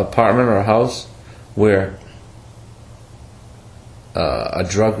to an apartment or a house where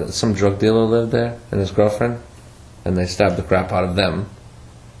some drug dealer lived there and his girlfriend, and they stabbed the crap out of them.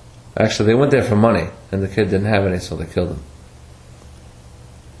 Actually, they went there for money, and the kid didn't have any, so they killed him.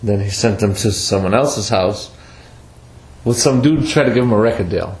 Then he sent them to someone else's house with some dude tried to give him a record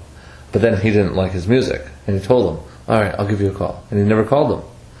deal, but then he didn't like his music, and he told him, "All right, I'll give you a call," and he never called him.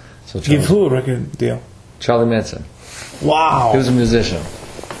 So Give who a record deal? Charlie Manson. Wow. He was a musician,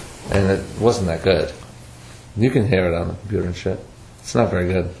 and it wasn't that good. You can hear it on the computer and shit. It's not very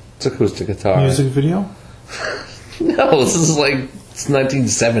good. It's acoustic guitar. Music video? No, this is like it's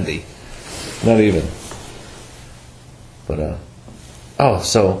 1970. Not even. But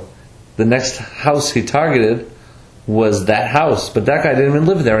so the next house he targeted was that house, but that guy didn't even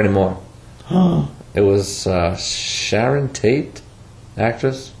live there anymore. It was Sharon Tate,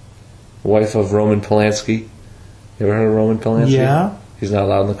 actress, wife of Roman Polanski. You ever heard of Roman Polanski? Yeah. He's not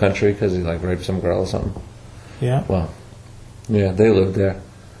allowed in the country because he like raped some girl or something. Yeah. Well, yeah, they lived there.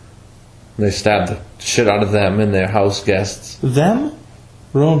 They stabbed the shit out of them and their house guests. Them?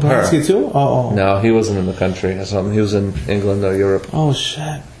 Roman Polanski too? Oh. No, he wasn't in the country or something. He was in England or Europe. Oh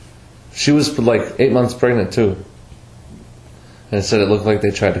shit. She was like 8 months pregnant too. And it said it looked like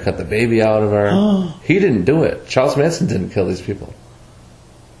they tried to cut the baby out of her. He didn't do it. Charles Manson didn't kill these people.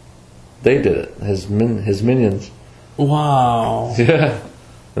 They did it. His minions. Wow. Yeah.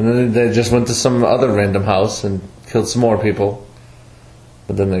 And then they just went to some other random house and killed some more people.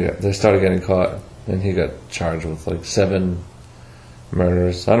 But then they started getting caught, and he got charged with like 7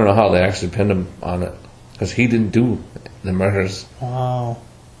 murders. I don't know how they actually pinned him on it, because he didn't do the murders. Wow.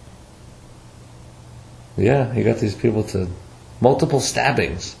 Yeah, he got these people to multiple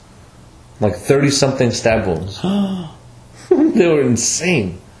stabbings, like 30-something stab wounds. They were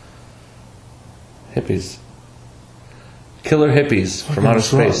insane. Hippies. Killer hippies from outer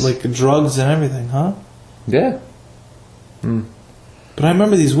space. Like drugs and everything, huh? Yeah. But I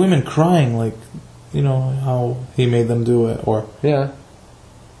remember these women crying, like, you know, how he made them do it, or... Yeah.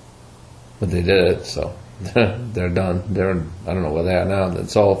 But they did it, so they're done. I don't know where they are now.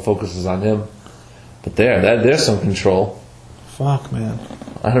 It's all focuses on him. But there's some control. Fuck, man.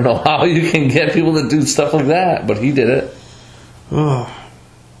 I don't know how you can get people to do stuff like that, but he did it. Ugh.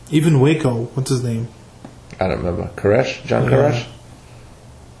 Even Waco, what's his name? I don't remember. Koresh? John Yeah. Koresh?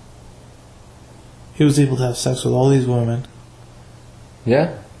 He was able to have sex with all these women,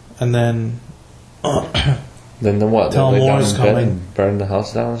 Yeah. and then... Then what? Tell They lay him down war's in bed coming. and burn the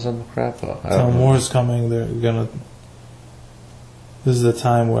house down or some crap? I Tell don't know. war's coming, they're gonna... This is the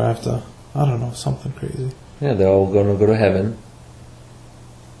time where I have to... I don't know, something crazy. Yeah, they're all going to go to heaven.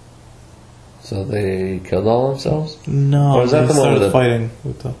 So they killed all themselves? No, Or is that they the one started with fighting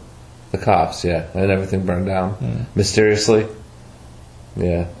with the... the cops? Yeah, and everything burned down mysteriously.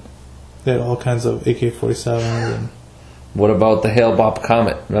 Yeah. They had all kinds of AK-47s and... What about the Hale-Bopp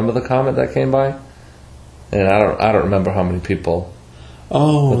comet? Remember the comet that came by? And I don't remember how many people,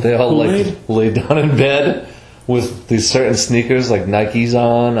 Oh, but they all Kool-Aid? like lay down in bed with these certain sneakers like Nikes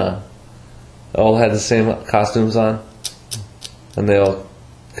on. All had the same costumes on, and they all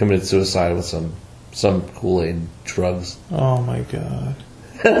committed suicide with some Kool-Aid drugs Oh my god.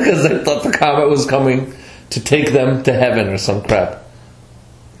 because they thought the comet was coming to take them to heaven or some crap.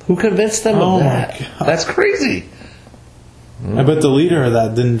 Who convinced them Oh of my that? God. That's crazy. I bet the leader of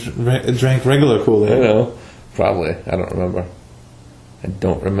that didn't drank regular I Kool-Aid. know. Probably. I don't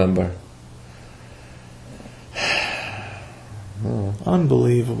remember.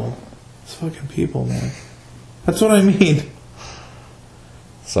 Unbelievable. It's fucking people, man. That's what I mean.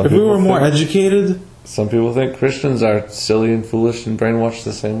 Some If we people were more think- educated, Some people think Christians are silly and foolish and brainwashed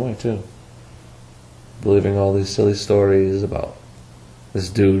the same way, too. Believing all these silly stories about this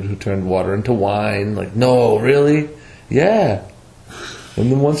dude who turned water into wine. Like, no, really? Yeah.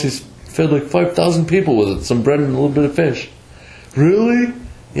 And then once he's fed like 5,000 people with it, some bread and a little bit of fish. Really?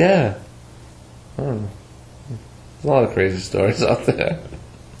 Yeah. I don't know. There's a lot of crazy stories out there.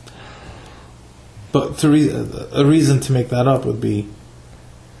 but a reason to make that up would be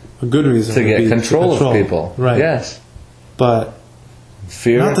a good reason To would get be control of people. right? Yes. But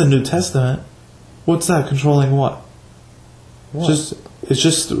Fear. not the New Testament. What's that? Controlling what? What? It's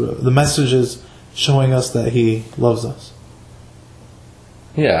just the message is showing us that He loves us.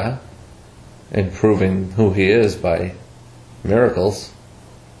 Yeah. And proving who he is by miracles.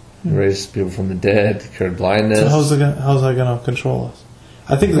 Raised people from the dead, cured blindness. So how's that going to control us?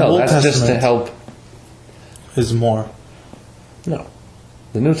 I think the No, Old that's Testament just to help. is more. No.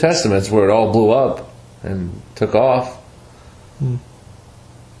 The New Testament's where it all blew up and took off.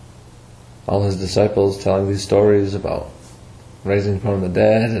 All his disciples telling these stories about raising from the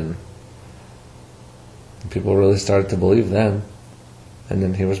dead, and people really started to believe then. And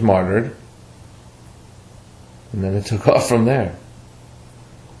then he was martyred. And then it took off from there.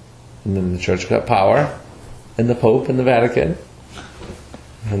 And then the church got power, and the Pope and the Vatican.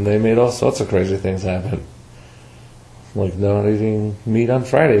 And they made all sorts of crazy things happen. Like not eating meat on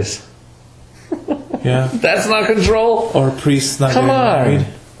Fridays. Yeah. That's not control. Or a priest not Come getting on. married.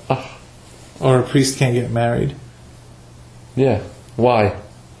 Or a priest can't get married. Yeah. Why?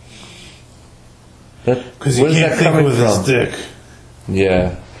 Because he Where's can't that think coming with from? his dick.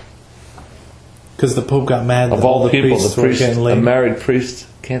 Yeah. Because the Pope got mad that Of all the people, priests the were priest, getting a laid. married priest,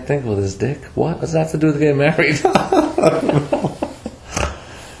 can't think with his dick. What does that have to do with getting married?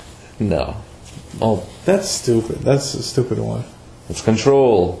 No. Oh, That's stupid. That's a stupid one. it's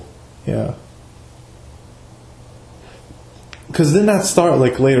control. Yeah. Because didn't that start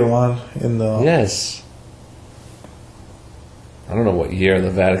like later on in the... Yes. I don't know what year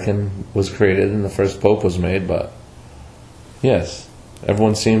the Vatican was created and the first Pope was made, but yes,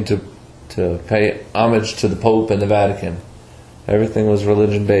 everyone seemed to pay homage to the Pope and the Vatican. Everything was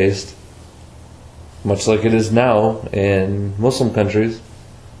religion based, much like it is now in Muslim countries.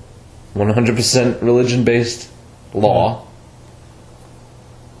 100% religion based law.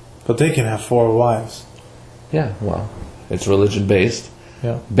 But they can have 4 wives. Yeah, well, it's religion based,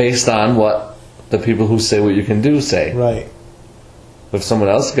 Yeah. based on what the people who say what you can do say. Right. If someone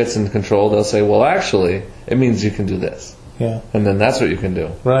else gets in control, they'll say, well, actually, it means you can do this. Yeah. And then that's what you can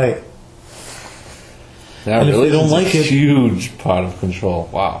do. Right. Now, And if they religion's don't like a it- huge part of control.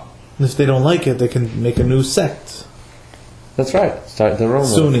 Wow. And if they don't like it, they can make a new sect. That's right. Start their own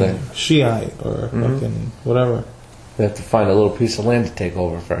little Sunni, thing. Shiite, or fucking whatever. They have to find a little piece of land to take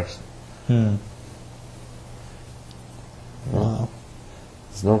over first. Wow.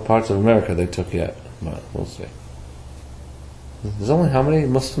 There's no parts of America they took yet, but we'll see. There's only how many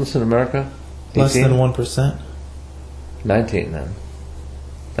Muslims in America? Less 18? than 1%. 19 then.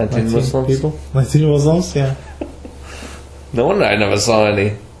 19 Muslims? people? 19 Muslims, yeah. No wonder I never saw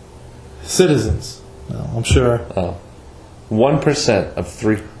any. Citizens. No, I'm sure. Oh. 1% of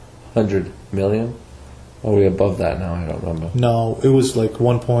 300 million? Are we above that now? I don't remember. No, it was like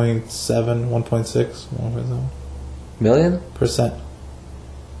 1.7, 1.6, 1.7%. Million?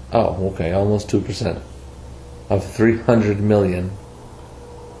 Oh, okay. Almost 2%. Of 300 million.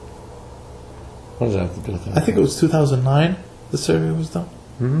 What does that have to do with that? I think it was 2009 the survey was done.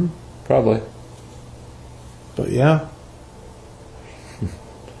 Mm-hmm. Probably. But yeah.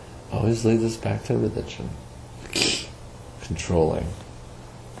 Always leads us back to religion. Controlling.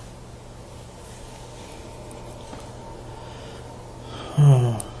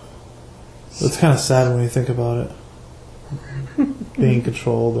 It's kind of sad when you think about it. Being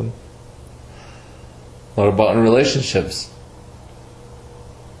controlled and... What about in relationships?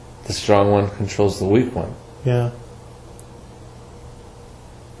 The strong one controls the weak one. Yeah.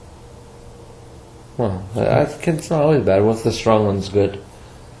 Well, I think it's not always bad. What if the strong one's good?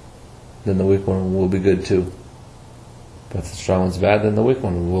 Then the weak one will be good too. But if the strong one's bad, then the weak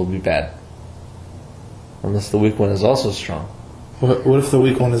one will be bad. Unless the weak one is also strong. What if the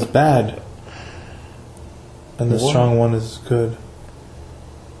weak one is bad and the What? strong one is good?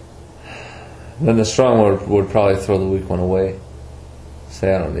 Then the strong one would probably throw the weak one away.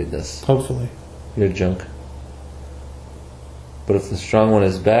 Say, I don't need this. Hopefully. You're junk. But if the strong one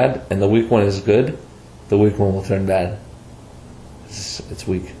is bad and the weak one is good, the weak one will turn bad. It's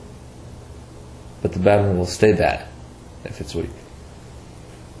weak. But the bad one will stay bad if it's weak.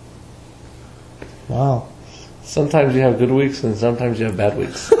 Wow. Sometimes you have good weeks and sometimes you have bad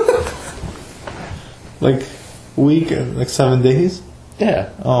weeks. Like week, like 7 days?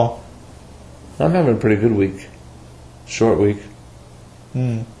 Yeah. Oh. I'm having a pretty good week. Short week.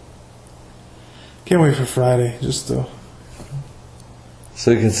 Can't wait for Friday, just to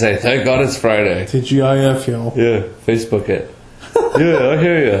So you can say, thank God it's Friday. TGIF, yo. Yeah, Facebook it. Yeah, I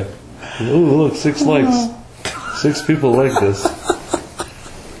hear you. Oh, look, 6 likes. 6 people like this.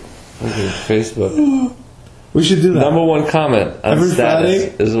 Look at Facebook. We should do that. Number 1 comment on Every status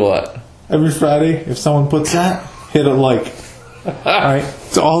Friday? is what? Every Friday, if someone puts that, hit a like. Alright?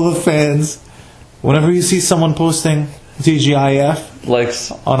 To all the fans, whenever you see someone posting TGIF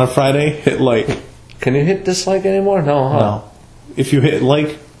Likes. on a Friday, hit like. Can you hit dislike anymore? No, huh? No. If you hit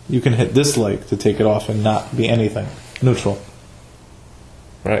like, you can hit dislike to take it off and not be anything. Neutral.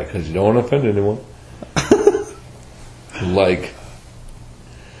 Right, because you don't want to offend anyone. Like.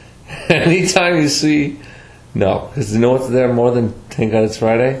 Anytime you see... No, because you know what's there more than thank God it's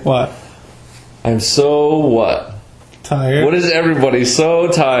Friday? What? I'm so what? Tired? What is everybody so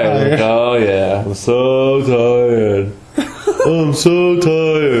tired? Tired. Oh yeah, I'm so tired. I'm so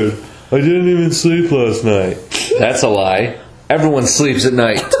tired. I didn't even sleep last night. That's a lie. Everyone sleeps at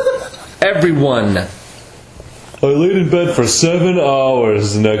night. Everyone. I laid in bed for 7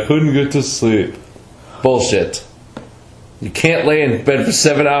 hours and I couldn't get to sleep. Bullshit. You can't lay in bed for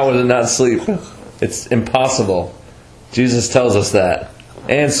 7 hours and not sleep. It's impossible. Jesus tells us that.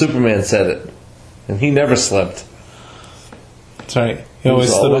 And Superman said it. And he never slept. That's right. He He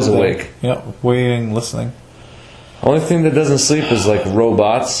was always stood always up there. awake. Yep, waiting, listening. Only thing that doesn't sleep is like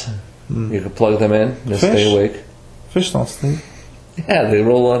robots. You can plug them in and Fish? stay awake. Fish don't sleep. Yeah, they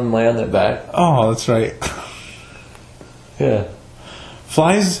roll on and lay on their back. Oh, that's right. Yeah.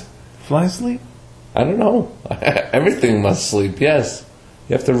 Flies sleep? I don't know. Everything must sleep, yes.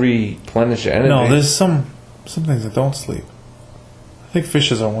 You have to replenish your energy. No, there's some things that don't sleep. I think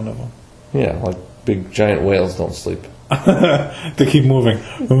fishes are one of them. Yeah, like big giant whales don't sleep. They keep moving.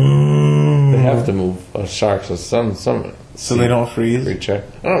 They have to move. Sharks or some So they don't freeze? creature.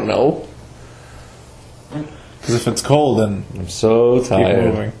 I don't know. Because if it's cold, then I'm so keep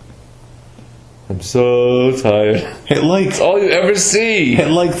tired. moving. I'm so tired. Hit like. It's all you ever see. Hit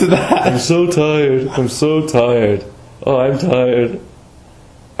like to that. I'm so tired. I'm so tired. Oh, I'm tired.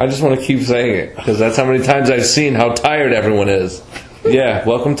 I just want to keep saying it because that's how many times I've seen how tired everyone is. Yeah,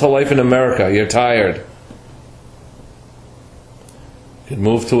 welcome to life in America. You're tired. You could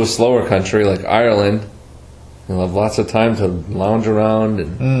move to a slower country like Ireland. You'll have lots of time to lounge around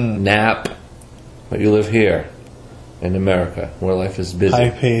and nap. But you live here in America where life is busy High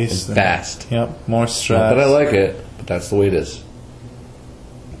paced. and fast. Yep, more Not stress. that I like it, but that's the way it is.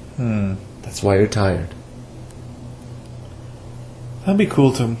 That's why you're tired. That'd be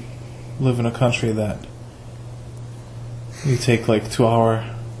cool to live in a country that you take like 2-hour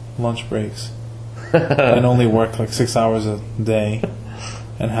lunch breaks and only work like 6 hours a day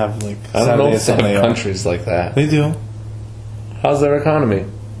and have like I don't know Saturday and if they Sunday have off. countries like that. They do. How's their economy?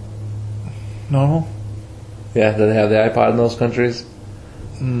 Normal? Yeah, do they have the iPod in those countries?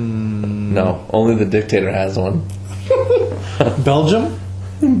 No, only the dictator has one. Belgium?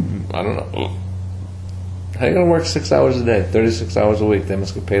 I don't know. How you gonna work 6 hours a day, 36 hours a week? They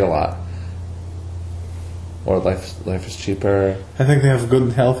must get paid a lot. Or life is cheaper. I think they have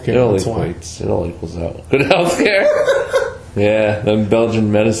good health It care. all That's why. equates. It all equals out. Good health care. Yeah, them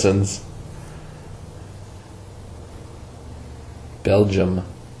Belgian medicines. Belgium.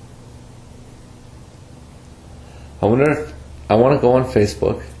 I wonder if I want to go on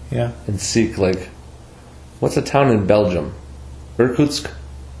Facebook Yeah. and seek like, what's a town in Belgium? Irkutsk.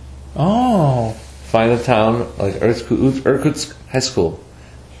 Oh. Find a town like Irkutsk High School,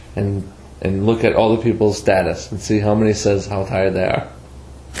 and look at all the people's status and see how many says how tired they are.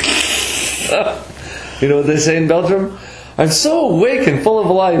 You know what they say in Belgium? I'm so awake and full of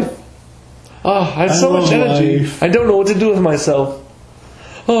life. Oh, I have so much love energy. life. I don't know what to do with myself.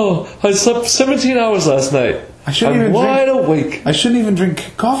 Oh, I slept 17 hours last night. I shouldn't I'm even wide awake. I shouldn't even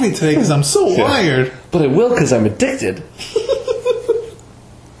drink coffee today because I'm so Yeah. wired. But I will because I'm addicted.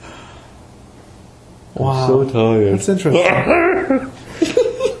 Wow. I'm so tired. That's interesting.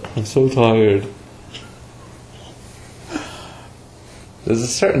 I'm so tired. There's a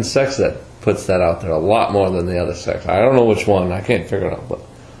certain sex that puts that out there a lot more than the other sex. I don't know which one. I can't figure it out, but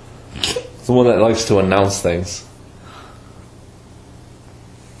it's the one that likes to announce things.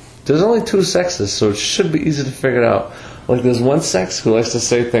 There's only two sexes, so it should be easy to figure it out. Like, there's one sex who likes to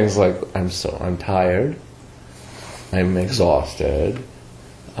say things like, I'm tired, I'm exhausted,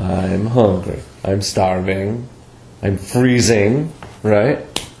 I'm hungry, I'm starving, I'm freezing, right?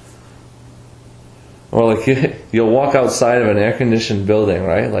 Or like, you'll walk outside of an air-conditioned building,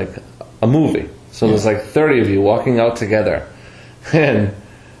 right? Like a movie. So there's like 30 of you walking out together. And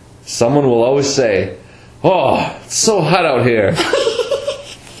someone will always say, oh, it's so hot out here.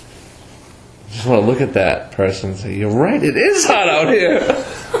 Just want to look at that person and say, you're right, it is hot out here.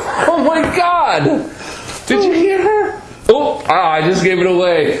 Oh my God. Did you hear her? Oh, I just gave it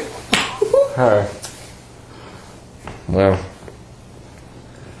away. Her. Well.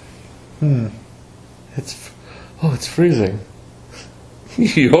 It's freezing.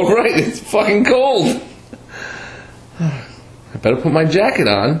 You're right, it's fucking cold. I better put my jacket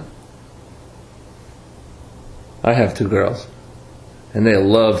on. I have two girls, and they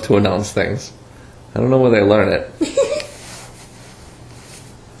love to announce things. I don't know where they learn it.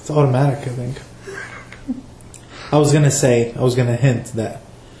 It's automatic, I think. I was gonna hint that,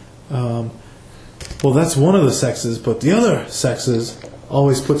 well, that's one of the sexes, but the other sexes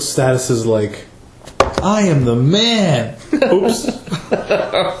always put statuses like, I am the man. Oops.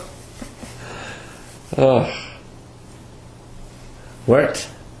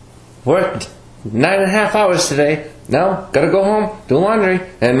 Worked 9.5 hours today. Now, gotta go home, do laundry,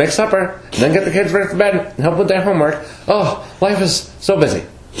 and make supper, and then get the kids ready for bed and help with their homework. Oh, life is so busy.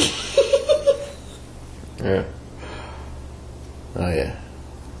 Yeah. Oh, yeah.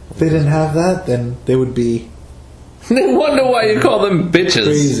 If they didn't have that, then they would be No wonder why you call them bitches.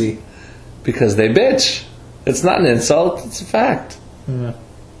 crazy. Because they bitch. It's not an insult, it's a fact. Yeah.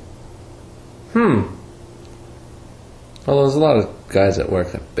 Although there's a lot of guys at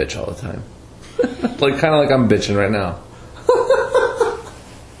work that bitch all the time. Kind of like I'm bitching right now.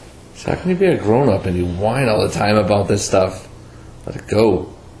 So how can you be a grown-up and you whine all the time about this stuff? Let it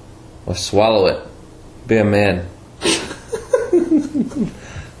go. Or swallow it. Be a man.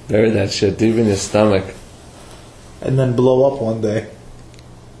 Bury that shit deep in your stomach. And then blow up one day.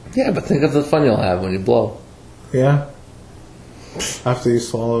 Yeah, but think of the fun you'll have when you blow. Yeah? After you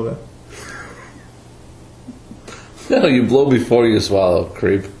swallowed it. No, you blow before you swallow,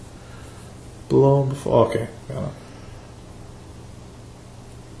 creep. Blow before. Okay. Got it.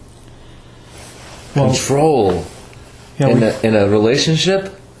 Well, Control. yeah, In a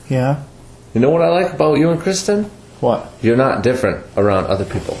relationship, yeah. you know what I like about you and Kristen? What? You're not different around other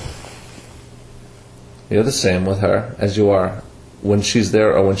people. You're the same with her as you are when she's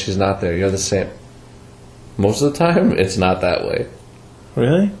there or when she's not there. You're the same. Most of the time, it's not that way.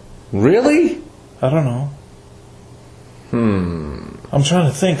 Really? Really? I don't know. I'm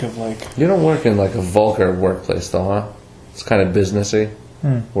trying to think of You don't work in like a vulgar workplace though, huh? It's kind of businessy.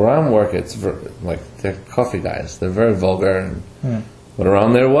 Where I'm working, it's they're coffee guys. They're very vulgar. But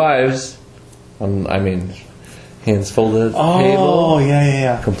around their wives, hands folded at the Oh, table,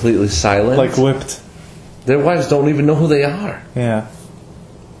 yeah. completely silent. Like whipped. Their wives don't even know who they are. Yeah.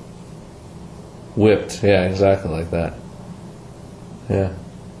 Whipped, yeah, exactly like that. Yeah.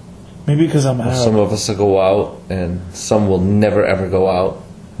 Maybe because I'm Arab. Some of us will go out, and some will never ever go out,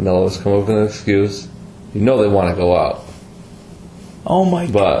 and they'll always come up with an excuse. You know they want to go out, Oh my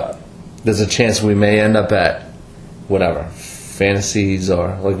god. but there's a chance we may end up at whatever fantasies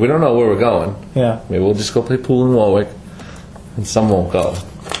or we don't know where we're going. Yeah. Maybe we'll just go play pool in Warwick, and some won't go.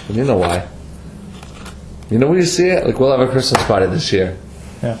 But you know why? You know where you see it? We'll have a Christmas party this year.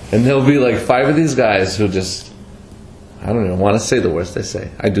 Yeah. And there'll be 5 of these guys who just, I don't even want to say the words they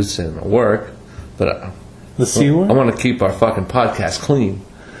say. I do say them at work, but The C I word? want to keep our fucking podcast clean.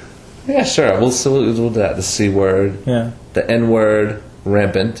 Yeah, sure, we'll do that. The C word, Yeah. the N word,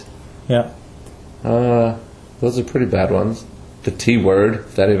 rampant. Yeah. Those are pretty bad ones. The T word,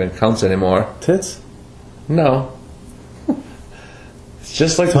 if that even counts anymore. Tits? No. It's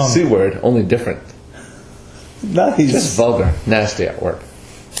just like the Tongue. C word, only different. Nice. Just vulgar, nasty at work.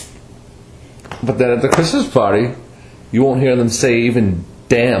 But then at the Christmas party, you won't hear them say even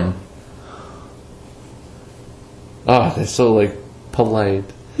damn. They're so polite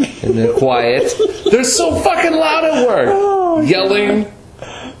and they're quiet. They're so fucking loud at work, yelling.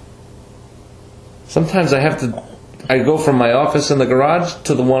 Sometimes I go from my office in the garage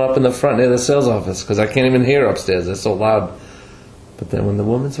to the one up in the front near the sales office because I can't even hear upstairs. They're so loud. But then when the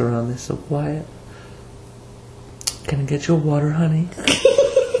woman's around, they're so quiet. Can I get you a water, honey?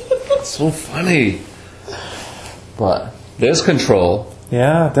 It's so funny. But there's control.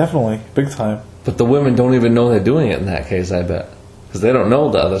 Yeah, definitely. Big time. But the women don't even know they're doing it in that case, I bet. Because they don't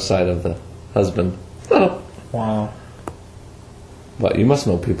know the other side of the husband. Wow. But you must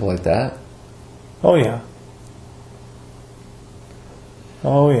know people like that. Oh yeah.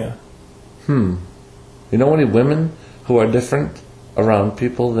 Oh yeah. You know any women who are different around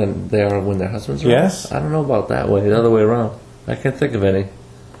people than they are when their husbands are around? Yes. I don't know about that way, the other way around. I can't think of any.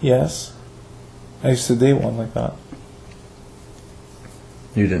 Yes. I used to date one like that.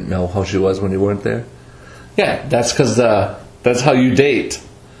 You didn't know how she was when you weren't there? Yeah, that's because that's how you date.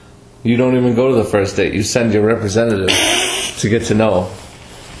 You don't even go to the first date. You send your representative to get to know.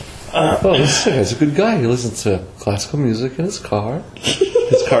 Oh, this guy's a good guy. He listens to classical music in his car.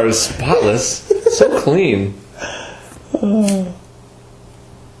 His car is spotless. So clean.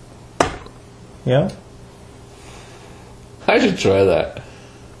 Yeah. I should try that.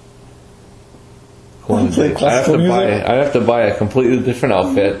 Go on a Play date. classical music? I have to buy a completely different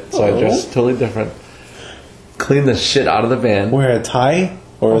outfit, so I dress totally different. Clean the shit out of the van. Wear a tie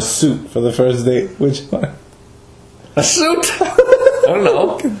or a suit for the first date. Which one? A suit? I don't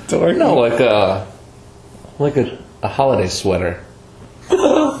know. Dorky. No, like a holiday sweater.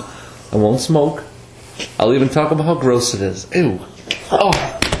 I won't smoke. I'll even talk about how gross it is. Ew. Oh.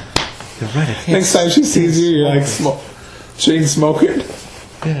 You're right, I can't. Next time she sees you, you're like chain smoking,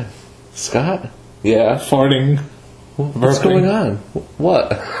 Yeah. Scott? Yeah. farting. What's Burping. going on?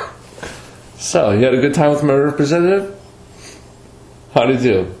 What? So, you had a good time with my representative? How'd he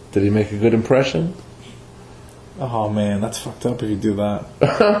do? Did he make a good impression? Oh man, that's fucked up if you do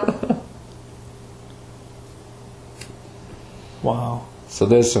that. Wow. So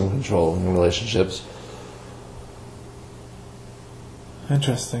there's some control in relationships.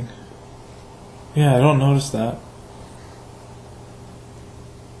 Interesting. Yeah, I don't notice that.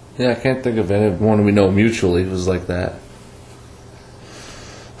 Yeah, I can't think of anyone we know mutually who's like that.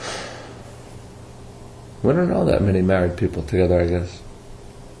 We don't know that many married people together, I guess.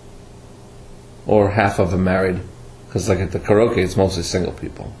 Or half of them married. Because like at the karaoke, it's mostly single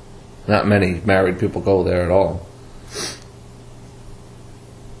people. Not many married people go there at all.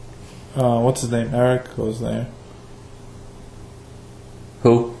 What's his name? Eric goes there.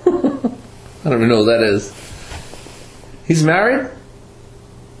 Who? I don't even know who that is. He's married?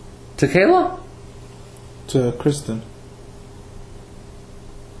 To Kayla? To Kristen.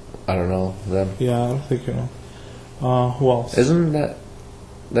 I don't know them. Yeah, I don't think you know. Who else? Isn't that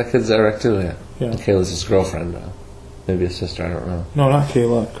kid's Eric too? Yeah. Yeah. And Kayla's his girlfriend. Maybe a sister. I don't know. No, not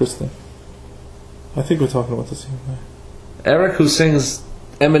Kayla. Kristen. I think we're talking about the same guy. Eric, who sings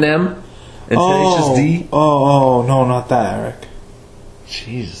Eminem and Tenacious D. Oh, no, not that Eric.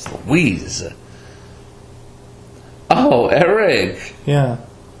 Jeez Louise. Oh, Eric. Yeah,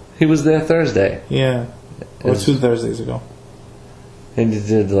 He was there Thursday. yeah. Or Is- 2 Thursdays ago. And he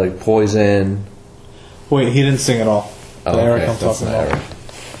did like Poison. Wait, he didn't sing at all. Oh, The Eric okay, I'm that's talking not about. Eric.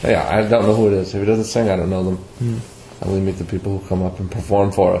 Yeah, I don't know who it is. If he doesn't sing, I don't know them. I only meet the people who come up and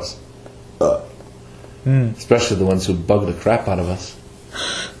perform for us. Especially the ones who bug the crap out of us.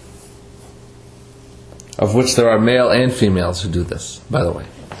 Of which there are male and females who do this, by the way.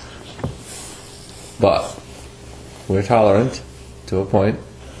 But we're tolerant to a point.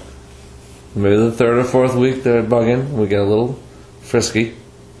 Maybe the 3rd or 4th week they're bugging, we get a little frisky.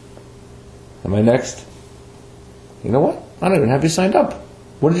 Am I next? You know what? I don't even have you signed up.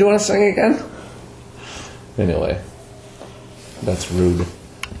 What did you want to sing again? Anyway, that's rude.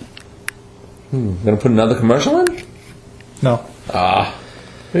 Gonna put another commercial in? No.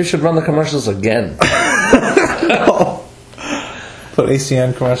 Maybe you should run the commercials again. Put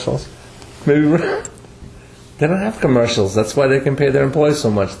ACN commercials. Maybe they don't have commercials. That's why they can pay their employees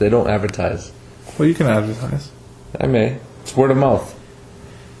so much. They don't advertise. Well, you can advertise. I may. It's word of mouth.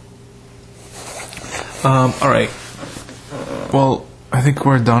 Alright. Well, I think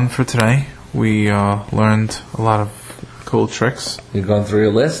we're done for today. We learned a lot of cool tricks. You gone through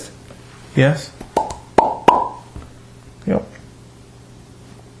your list? Yes? Yep.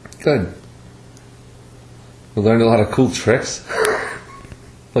 Good. We learned a lot of cool tricks.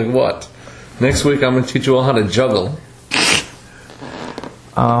 Like what? Next week I'm going to teach you all how to juggle.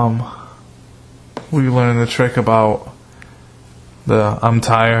 We learned the trick about the I'm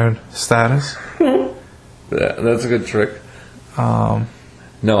tired status. Yeah, that's a good trick. No,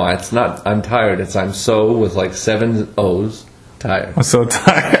 it's not I'm tired. It's I'm so with like 7 O's tired. I'm so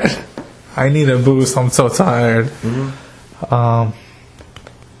tired. I need a boost. I'm so tired. But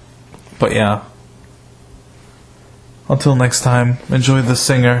yeah. Until next time, enjoy The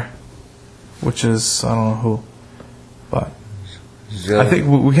Singer, which is I don't know who, but I think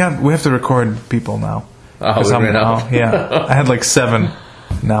we have to record people now. Oh, 'Cause we I'm- ran out. oh, yeah, I had like 7.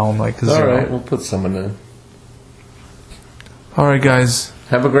 Now I'm like 0. All right, we'll put someone in. All right, guys.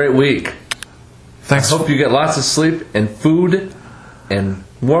 Have a great week. Thanks. Hope you get lots of sleep and food and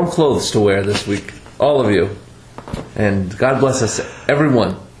warm clothes to wear this week. All of you. And God bless us,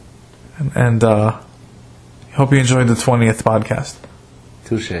 everyone. And hope you enjoyed the 20th podcast.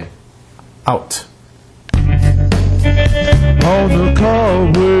 Touche. Out. On the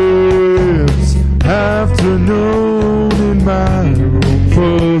cobwebs, afternoon in my room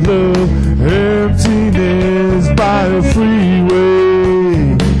full of emptiness by a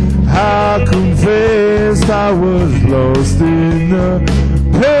freeway. I confessed I was lost in the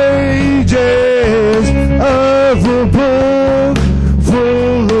pages of a book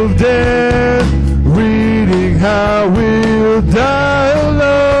full of death, reading how we'll die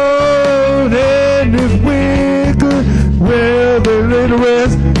alone. And if we could weather the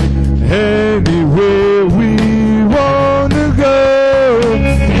rest, anywhere we want to go.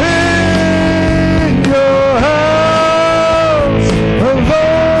 In your house,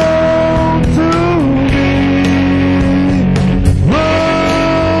 alone to me,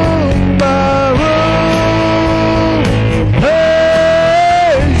 room by room,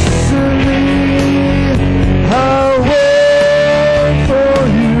 patiently, I'll wait for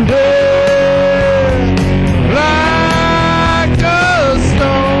you there, like a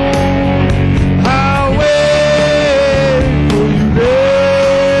stone. I'll wait for you there,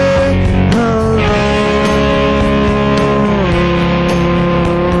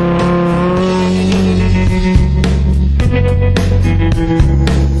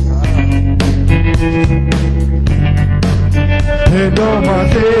 and on my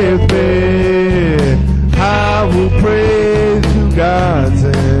deathbed, I will pray to God's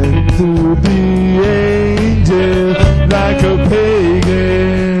and to the angel, like a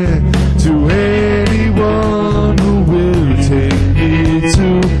pagan, to anyone who will take me to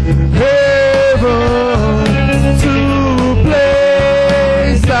heaven, to a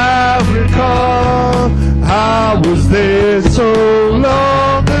place I recall. I was there so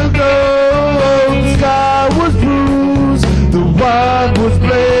long ago. The sky was bruised, the wine was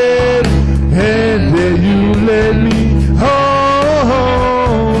bled, and there you led me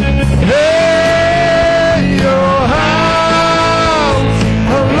home. Hey, your house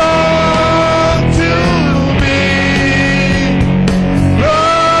belonged to me.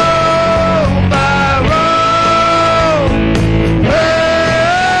 Row by row,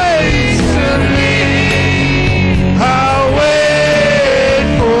 patiently, I'll wait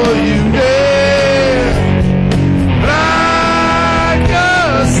for you there, like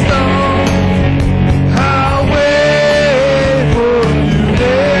a stone. I'll wait for you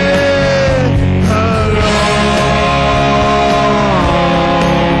there,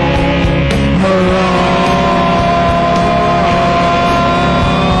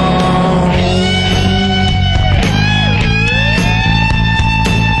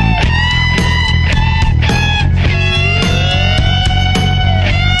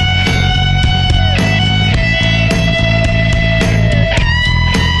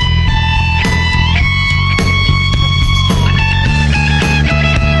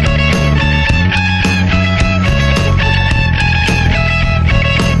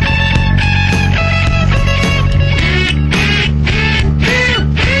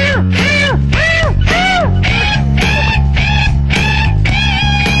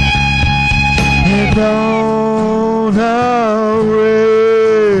 and on I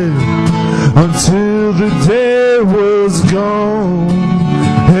wait until the day was gone,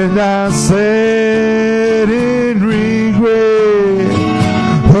 and I sat in regret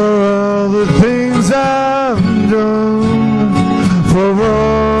for all the things I've done, for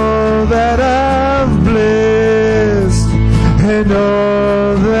all that I've blessed, and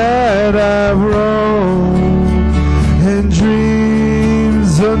all that I've wronged, and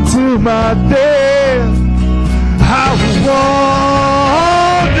dreams until my day.